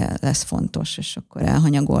külsője lesz fontos, és akkor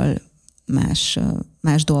elhanyagol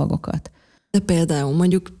más dolgokat. De például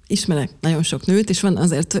mondjuk ismerek nagyon sok nőt, és van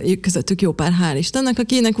azért közöttük jó pár, hál' Istennek,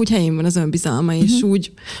 akinek úgy helyén van az önbizalma, és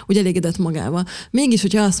úgy elégedett magával. Mégis,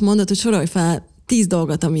 hogyha azt mondod, hogy sorolj fel 10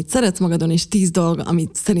 dolgot, amit szeretsz magadon, és 10 dolgot,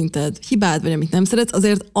 amit szerinted hibád, vagy amit nem szeretsz,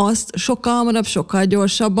 azért azt sokkal hamarabb, sokkal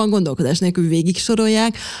gyorsabban, gondolkodás nélkül végig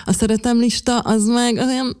sorolják. A szeretemlista, az meg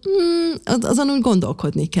olyan, azon úgy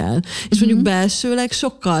gondolkodni kell. És mondjuk belsőleg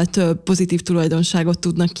sokkal több pozitív tulajdonságot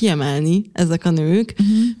tudnak kiemelni ezek a nők,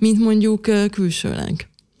 mint mondjuk külsőleg.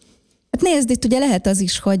 Hát nézd, itt ugye lehet az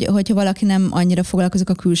is, hogyha valaki nem annyira foglalkozik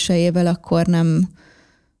a külsejével, akkor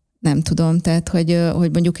nem tudom, tehát hogy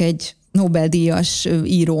mondjuk egy Nobel-díjas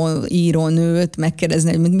írónőt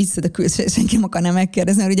megkérdezni, hogy mit szed a külső, senki nem akarná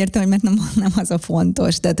megkérdezni, hogy értem, hogy mert nem az a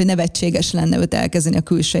fontos. Tehát, hogy nevetséges lenne őt elkezdeni a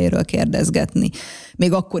külsejéről kérdezgetni.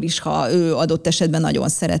 Még akkor is, ha ő adott esetben nagyon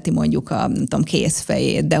szereti mondjuk a, nem tudom,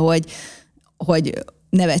 kézfejét, de hogy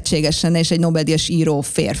nevetséges lenne, és egy Nobel-díjas író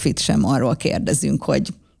férfit sem arról kérdezünk,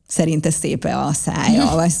 hogy szerinte szép-e a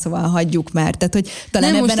szája, vagy szóval hagyjuk már. Tehát, hogy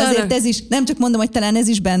talán nem, ebben azért ez is, nem csak mondom, hogy talán ez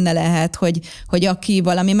is benne lehet, hogy aki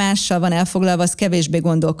valami mással van elfoglalva, az kevésbé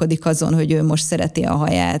gondolkodik azon, hogy ő most szereti a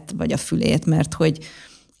haját, vagy a fülét, mert hogy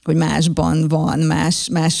másban van,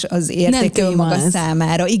 más az értéke maga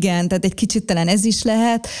számára. Igen, tehát egy kicsit talán ez is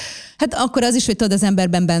lehet. Hát akkor az is, hogy tudod, az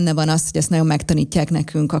emberben benne van az, hogy ezt nagyon megtanítják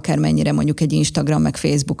nekünk, akármennyire mondjuk egy Instagram, meg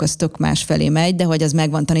Facebook, az tök más felé megy, de hogy az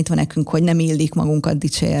meg van tanítva nekünk, hogy nem illik magunkat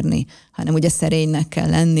dicsérni, hanem ugye szerénynek kell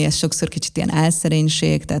lenni, ez sokszor kicsit ilyen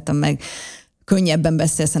álszerénység, tehát meg könnyebben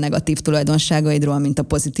beszélsz a negatív tulajdonságaidról, mint a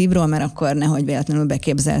pozitívról, mert akkor nehogy véletlenül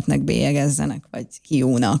beképzeltnek bélyegezzenek, vagy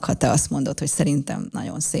hiúnak, ha te azt mondod, hogy szerintem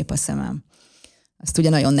nagyon szép a szemem. Azt ugye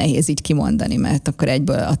nagyon nehéz így kimondani, mert akkor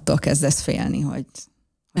egyből attól kezdesz félni, hogy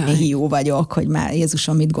én hiú vagyok, hogy már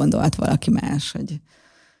Jézusom mit gondolt valaki más.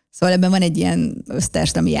 Szóval ebben van egy ilyen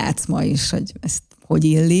össztársadalmi játszma is, hogy ezt hogy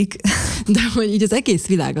illik. De hogy így az egész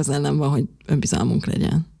világ az ellen van, hogy önbizalmunk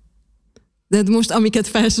legyen. De most amiket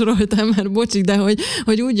felsoroltam, mert bocsik, de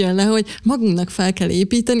hogy úgy jön le, hogy magunknak fel kell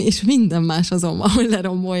építeni, és minden más azon van, hogy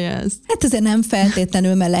lerombolja ezt. Hát azért nem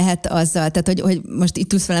feltétlenül, mert lehet azzal, tehát hogy most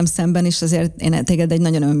itt ülsz velem szemben is, azért én téged egy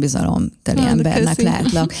nagyon önbizalomteli embernek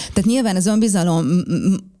látlak. Tehát nyilván az önbizalom,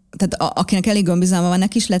 tehát akinek elég önbizalma van,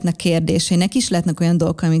 neki is lehetnek kérdései, neki is lehetnek olyan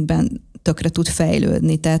dolgok, amikben tökre tud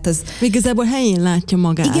fejlődni. Tehát az... Igazából helyén látja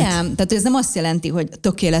magát. Igen, tehát ez nem azt jelenti, hogy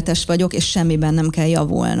tökéletes vagyok, és semmiben nem kell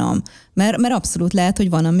javulnom. Mert abszolút lehet, hogy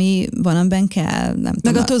van, amiben kell. Nem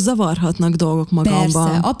meg attól zavarhatnak dolgok magamban.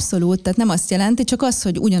 Persze, abszolút. Tehát nem azt jelenti, csak az,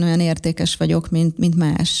 hogy ugyanolyan értékes vagyok, mint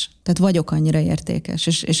más. Tehát vagyok annyira értékes,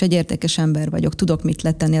 és egy értékes ember vagyok. Tudok mit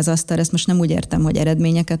letenni az asztalra. Ezt most nem úgy értem, hogy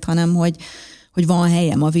eredményeket, hanem hogy van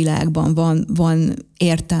helyem a világban, van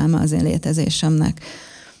értelme az én létezésemnek.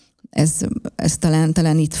 Ez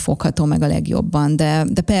talán itt fogható meg a legjobban,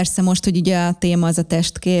 de persze most, hogy ugye a téma az a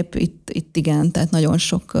testkép, itt igen, tehát nagyon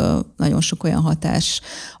sok olyan hatás,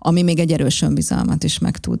 ami még egy erős önbizalmat is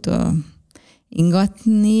meg tud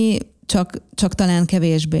ingatni, csak talán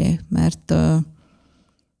kevésbé, mert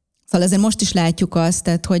szóval azért most is látjuk azt,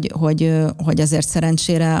 tehát hogy azért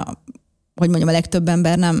szerencsére, hogy mondjam, a legtöbb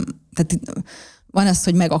ember nem, tehát van az,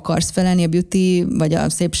 hogy meg akarsz felelni a beauty vagy a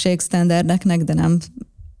szépség sztenderdeknek, de nem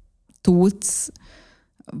tudsz,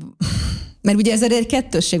 mert ugye ezért egy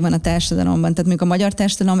kettősség van a társadalomban, tehát mondjuk a magyar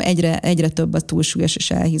társadalom egyre több a túlsúlyos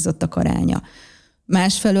és elhízottak aránya.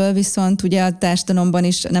 Másfelől viszont ugye a társadalomban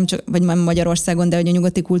is, nem csak vagy Magyarországon, de hogy a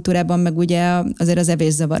nyugati kultúrában meg ugye azért az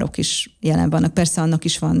evészavarok is jelen vannak. Persze annak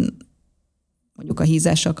is van, mondjuk a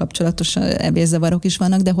hízással kapcsolatos evészavarok is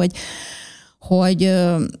vannak, de hogy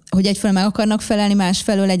egyfelől meg akarnak felelni,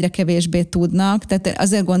 másfelől egyre kevésbé tudnak. Tehát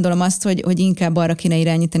azért gondolom azt, hogy inkább arra kéne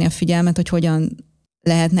irányítani a figyelmet, hogy hogyan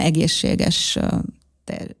lehetne egészséges.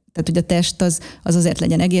 Tehát, hogy a test az azért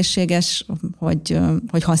legyen egészséges,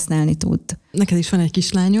 hogy használni tud. Neked is van egy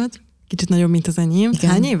kislányod, kicsit nagyobb, mint az enyém. Igen.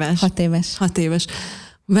 Hány éves? 6 éves. 6 éves.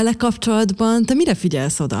 Vele kapcsolatban te mire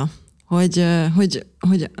figyelsz oda?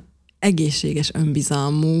 Hogy egészséges,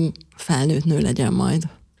 önbizalmú felnőtt nő legyen majd?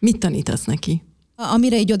 Mit tanítasz neki?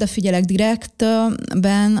 Amire így odafigyelek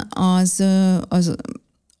direktben,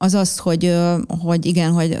 az, hogy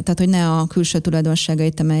igen, tehát hogy ne a külső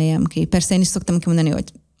tulajdonságait emeljem ki. Persze én is szoktam kimondani,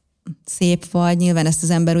 hogy szép vagy, nyilván ezt az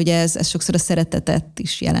ember, ugye ez sokszor a szeretetet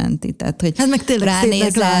is jelenti, tehát hogy hát meg tényleg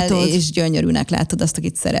ránézel, és gyönyörűnek látod azt,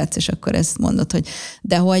 akit szeretsz, és akkor ezt mondod,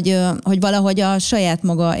 de hogy valahogy a saját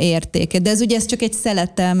maga értéke. De ez ugye ez csak egy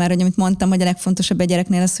szelettel, mert hogy amit mondtam, hogy a legfontosabb egy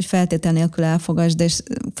gyereknél az, hogy feltétel nélkül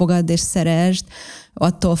elfogadd és szeresd,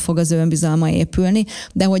 attól fog az önbizalma épülni,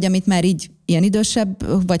 de hogy amit már így ilyen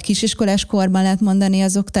idősebb vagy kisiskolás korban lehet mondani,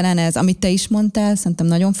 azok talán ez, amit te is mondtál, szerintem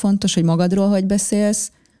nagyon fontos, hogy magadról hogy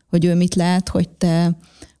beszélsz, hogy ő mit lát, hogy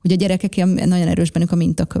a gyerekek nagyon erős bennük a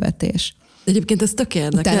mintakövetés. De egyébként ez tök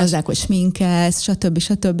érdekes. Utánozzák, hogy sminkelsz,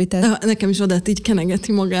 stb. Tehát... Nekem is odát így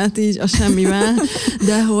kenegeti magát így a semmivel,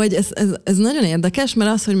 de hogy ez nagyon érdekes,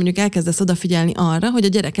 mert az, hogy mondjuk elkezdesz odafigyelni arra, hogy a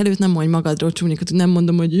gyerek előtt nem mondj magadról csúnyokat, hogy nem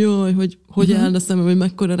mondom, hogy jaj, hogy áll a szemem, vagy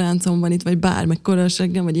mekkora ráncom van itt, vagy mekkora a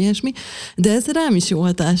seggem, vagy ilyesmi, de ez rám is jó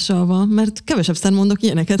hatással van, mert kevesebbszer mondok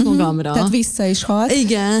ilyeneket magamra. Tehát vissza is hat.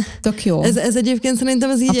 Igen. Tök jó. Ez egyébként szerintem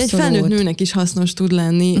az így abszolút. Egy felnőtt nőnek is hasznos tud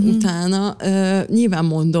lenni utána. Nyilván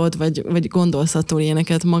mondod, vagy gondolsz attól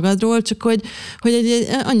ilyeneket magadról, csak hogy egy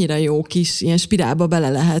annyira jó kis ilyen spirálba bele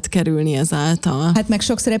lehet kerülni ezáltal. Hát meg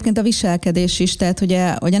sokszor egyébként a viselkedés is, tehát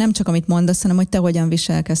ugye nem csak amit mondasz, hanem hogy te hogyan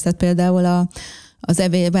viselkedsz. Tehát például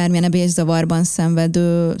bármilyen evészavarban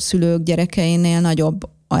szenvedő szülők gyerekeinél nagyobb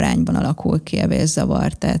arányban alakul ki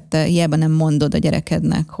evészavar. Tehát te hiába nem mondod a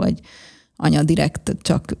gyerekednek, hogy anya direkt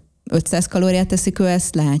csak 500 kalóriát teszik, ő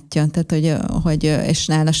ezt látja. Tehát, hogy és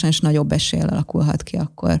nála is nagyobb eséllyel alakulhat ki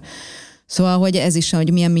akkor. Szóval, hogy ez is,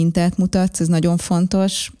 hogy milyen mintát mutatsz, ez nagyon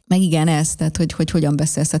fontos. Meg igen, ez, tehát, hogy hogyan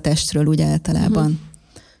beszélsz a testről úgy általában.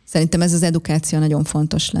 Szerintem ez az edukáció nagyon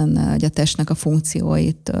fontos lenne, hogy a testnek a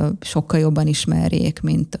funkcióit sokkal jobban ismerjék,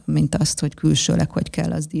 mint azt, hogy külsőleg hogy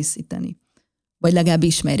kell azt díszíteni. Vagy legalább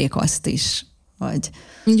ismerjék azt is. Vagy...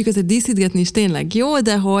 Mondjuk azért díszítgetni is tényleg jó,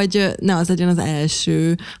 de hogy ne az legyen az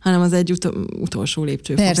első, hanem az egy utolsó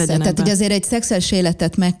lépcsőfok legyen. Persze, tehát hogy azért egy szexuális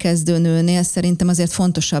életet megkezdő nőnél szerintem azért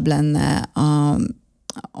fontosabb lenne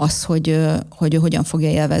az, hogy hogyan fogja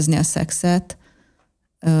élvezni a szexet,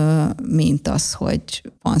 mint az, hogy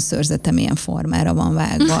van szőrzete, milyen formára van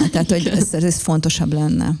vágva. Tehát, hogy ez fontosabb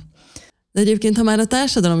lenne. De egyébként, ha már a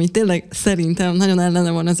társadalom így tényleg szerintem nagyon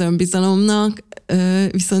ellene van az önbizalomnak,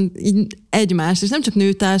 viszont így egymás, és nem csak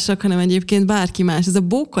nőtársak, hanem egyébként bárki más, ez a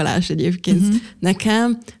bókolás egyébként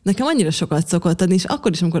nekem annyira sokat szokott adni, és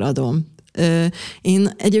akkor is, amikor adom.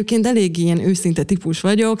 Én egyébként elég ilyen őszinte típus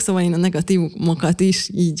vagyok, szóval én a negatívumokat is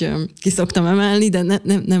így ki szoktam emelni, de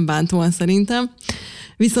nem bántóan szerintem.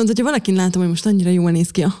 Viszont, hogyha valakin látom, hogy most annyira jól néz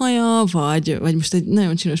ki a haja, vagy most egy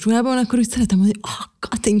nagyon csinos ruhában van, akkor úgy szeretem, hogy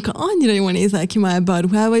Katinka, annyira jól nézel ki már ebbe a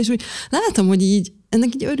ruhába, és úgy látom, hogy így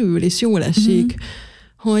ennek így örül, és jól esik,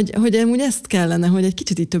 hogy amúgy ezt kellene, hogy egy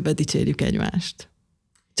kicsit így többet dicsérjük egymást.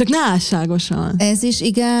 Csak ne álságosan. Ez is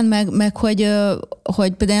igen, meg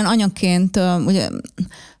hogy például anyaként, ugye,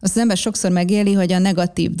 azt az ember sokszor megéli, hogy a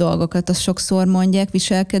negatív dolgokat azt sokszor mondják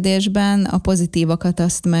viselkedésben, a pozitívakat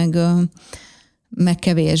azt meg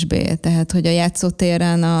kevésbé. Tehát, hogy a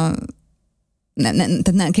játszótéren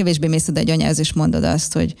tehát kevésbé mész oda egy anyához, és mondod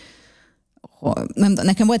azt, hogy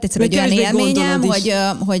nekem volt egyszer egy olyan élményem,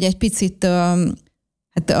 hogy egy picit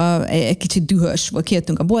egy kicsit dühös volt.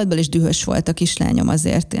 Kijöttünk a boltból, és dühös volt a kislányom,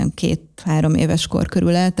 azért ilyen 2-3 éves kor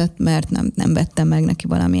körül lehetett, mert nem vettem meg neki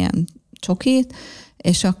valamilyen csokit,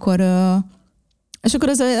 és akkor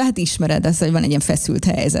az, hát ismered ezt, hogy van egy ilyen feszült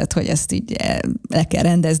helyzet, hogy ezt így le kell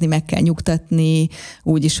rendezni, meg kell nyugtatni,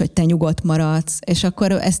 úgy is, hogy te nyugodt maradsz. És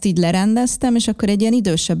akkor ezt így lerendeztem, és akkor egy ilyen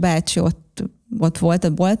idősebb bácsi ott volt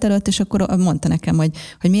a bolt előtt, és akkor mondta nekem, hogy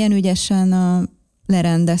milyen ügyesen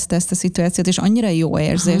lerendezte ezt a szituációt, és annyira jó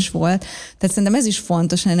érzés volt. Tehát szerintem ez is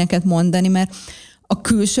fontos neked mondani, mert a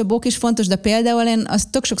külső bók is fontos, de például én azt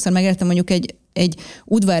tök sokszor megértem mondjuk egy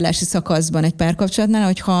udvarlási szakaszban, egy párkapcsolatnál,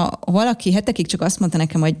 hogyha valaki hetekig csak azt mondta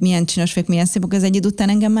nekem, hogy milyen csinos vagyok, milyen szépok, az egy idő után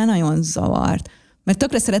engem már nagyon zavart. Mert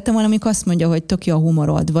tökre szerettem volna, amikor azt mondja, hogy tök jó a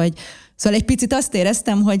humorod, vagy szóval egy picit azt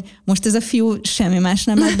éreztem, hogy most ez a fiú semmi más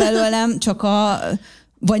nem lett belőlem, csak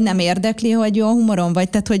vagy nem érdekli, hogy jó a humorom, vagy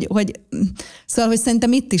tehát, hogy szóval, hogy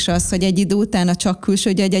szerintem itt is az, hogy egy idő után a csak külső,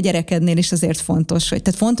 hogy a gyerekednél is azért fontos, hogy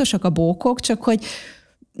tehát fontosak a bókok, csak hogy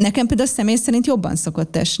nekem például személy szerint jobban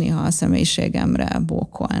szokott esni, ha a személyiségemre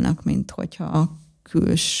bókolnak, mint hogyha a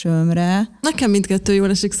külsőmre. Nekem mindkettő jól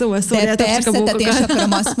esik, szóval szóljátok csak a bókokat. Persze, tehát én is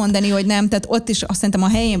akarom azt mondani, hogy nem, tehát ott is azt szerintem, a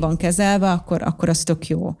helyén van kezelve, akkor az tök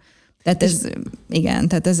jó.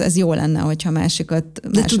 Tehát ez jó lenne, hogyha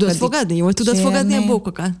másikat De tudod fogadni? Jól tudod fogadni a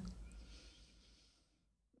bókokat?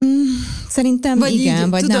 Szerintem vagy igen, így,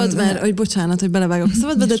 vagy tudod, nem. mert, hogy bocsánat, hogy belevágok a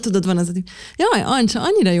szabadba, de tudod, van az, hogy jaj, Ancsa,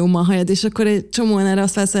 annyira jó ma a hajad, és akkor egy csomóan erre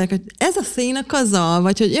azt válaszolják, hogy ez a szénak azzal,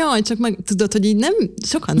 vagy hogy jaj, csak meg tudod, hogy így nem,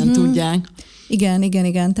 sokan nem tudják. Igen.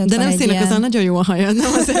 Tehát de nem szénak ilyen... azzal, nagyon jó a hajad,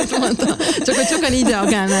 nem azért mondta. Csak hogy sokan így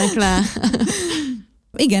reagálnák rá.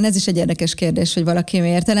 Igen, ez is egy érdekes kérdés, hogy valaki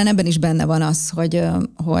miért. Talán ebben is benne van az,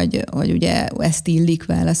 hogy ugye ezt illik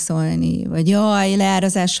válaszolni, vagy jaj,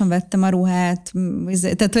 leárazáson vettem a ruhát,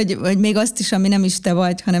 tehát hogy még azt is, ami nem is te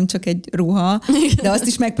vagy, hanem csak egy ruha, de azt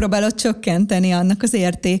is megpróbálod csökkenteni annak az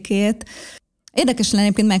értékét. Érdekes lenne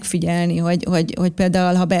egyébként megfigyelni, hogy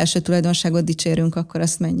például, ha belső tulajdonságot dicsérünk, akkor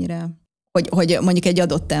azt mennyire... Hogy mondjuk egy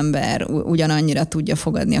adott ember ugyanannyira tudja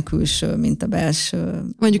fogadni a külső, mint a belső.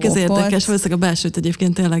 Mondjuk ez érdekes, valószínűleg a belsőt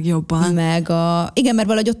egyébként tényleg jobban. Igen, mert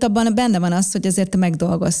valahogy ott abban benne van az, hogy azért te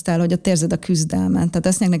megdolgoztál, hogy ott érzed a küzdelmet. Tehát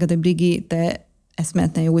azt mondják neked, hogy Brigi, te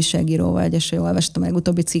eszméletlen jó újságíró vagy, és jól olvastam meg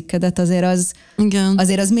utóbbi cikkedet,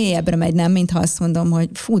 azért az mélyebbre megy, nem, mintha azt mondom, hogy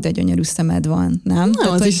fú, de gyönyörű szemed van, nem? Na,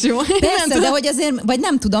 tehát, az is jó. Persze, de hogy azért, vagy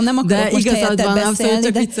nem tudom, nem akarok de most helyetted beszélni. Abszolút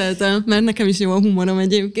csak vicceltem, mert nekem is jó a humorom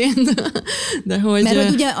egyébként. De hogy...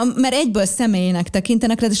 Mert egyből személynek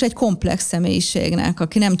tekintenek, és egy komplex személyiségnek,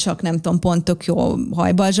 aki nem csak, nem tudom, pont tök jó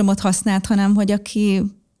hajbalzsamot használt, hanem hogy aki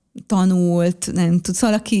tanult, nem tudsz,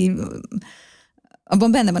 szóval aki...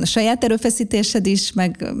 Abban benne van a saját erőfeszítésed is,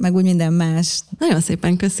 meg úgy minden más. Nagyon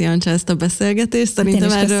szépen köszi, Ancsa, ezt a beszélgetést.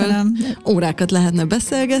 Szerintem erről órákat lehetne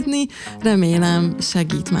beszélgetni. Remélem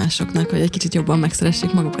segít másoknak, hogy egy kicsit jobban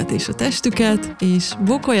megszeressék magukat és a testüket, és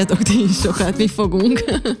bókoljatok ti is sokat, mi fogunk.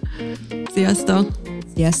 Sziasztok!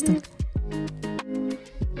 Sziasztok!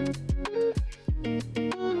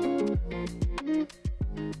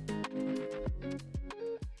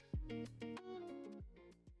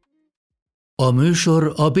 A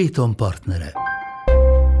műsor a Béton partnere.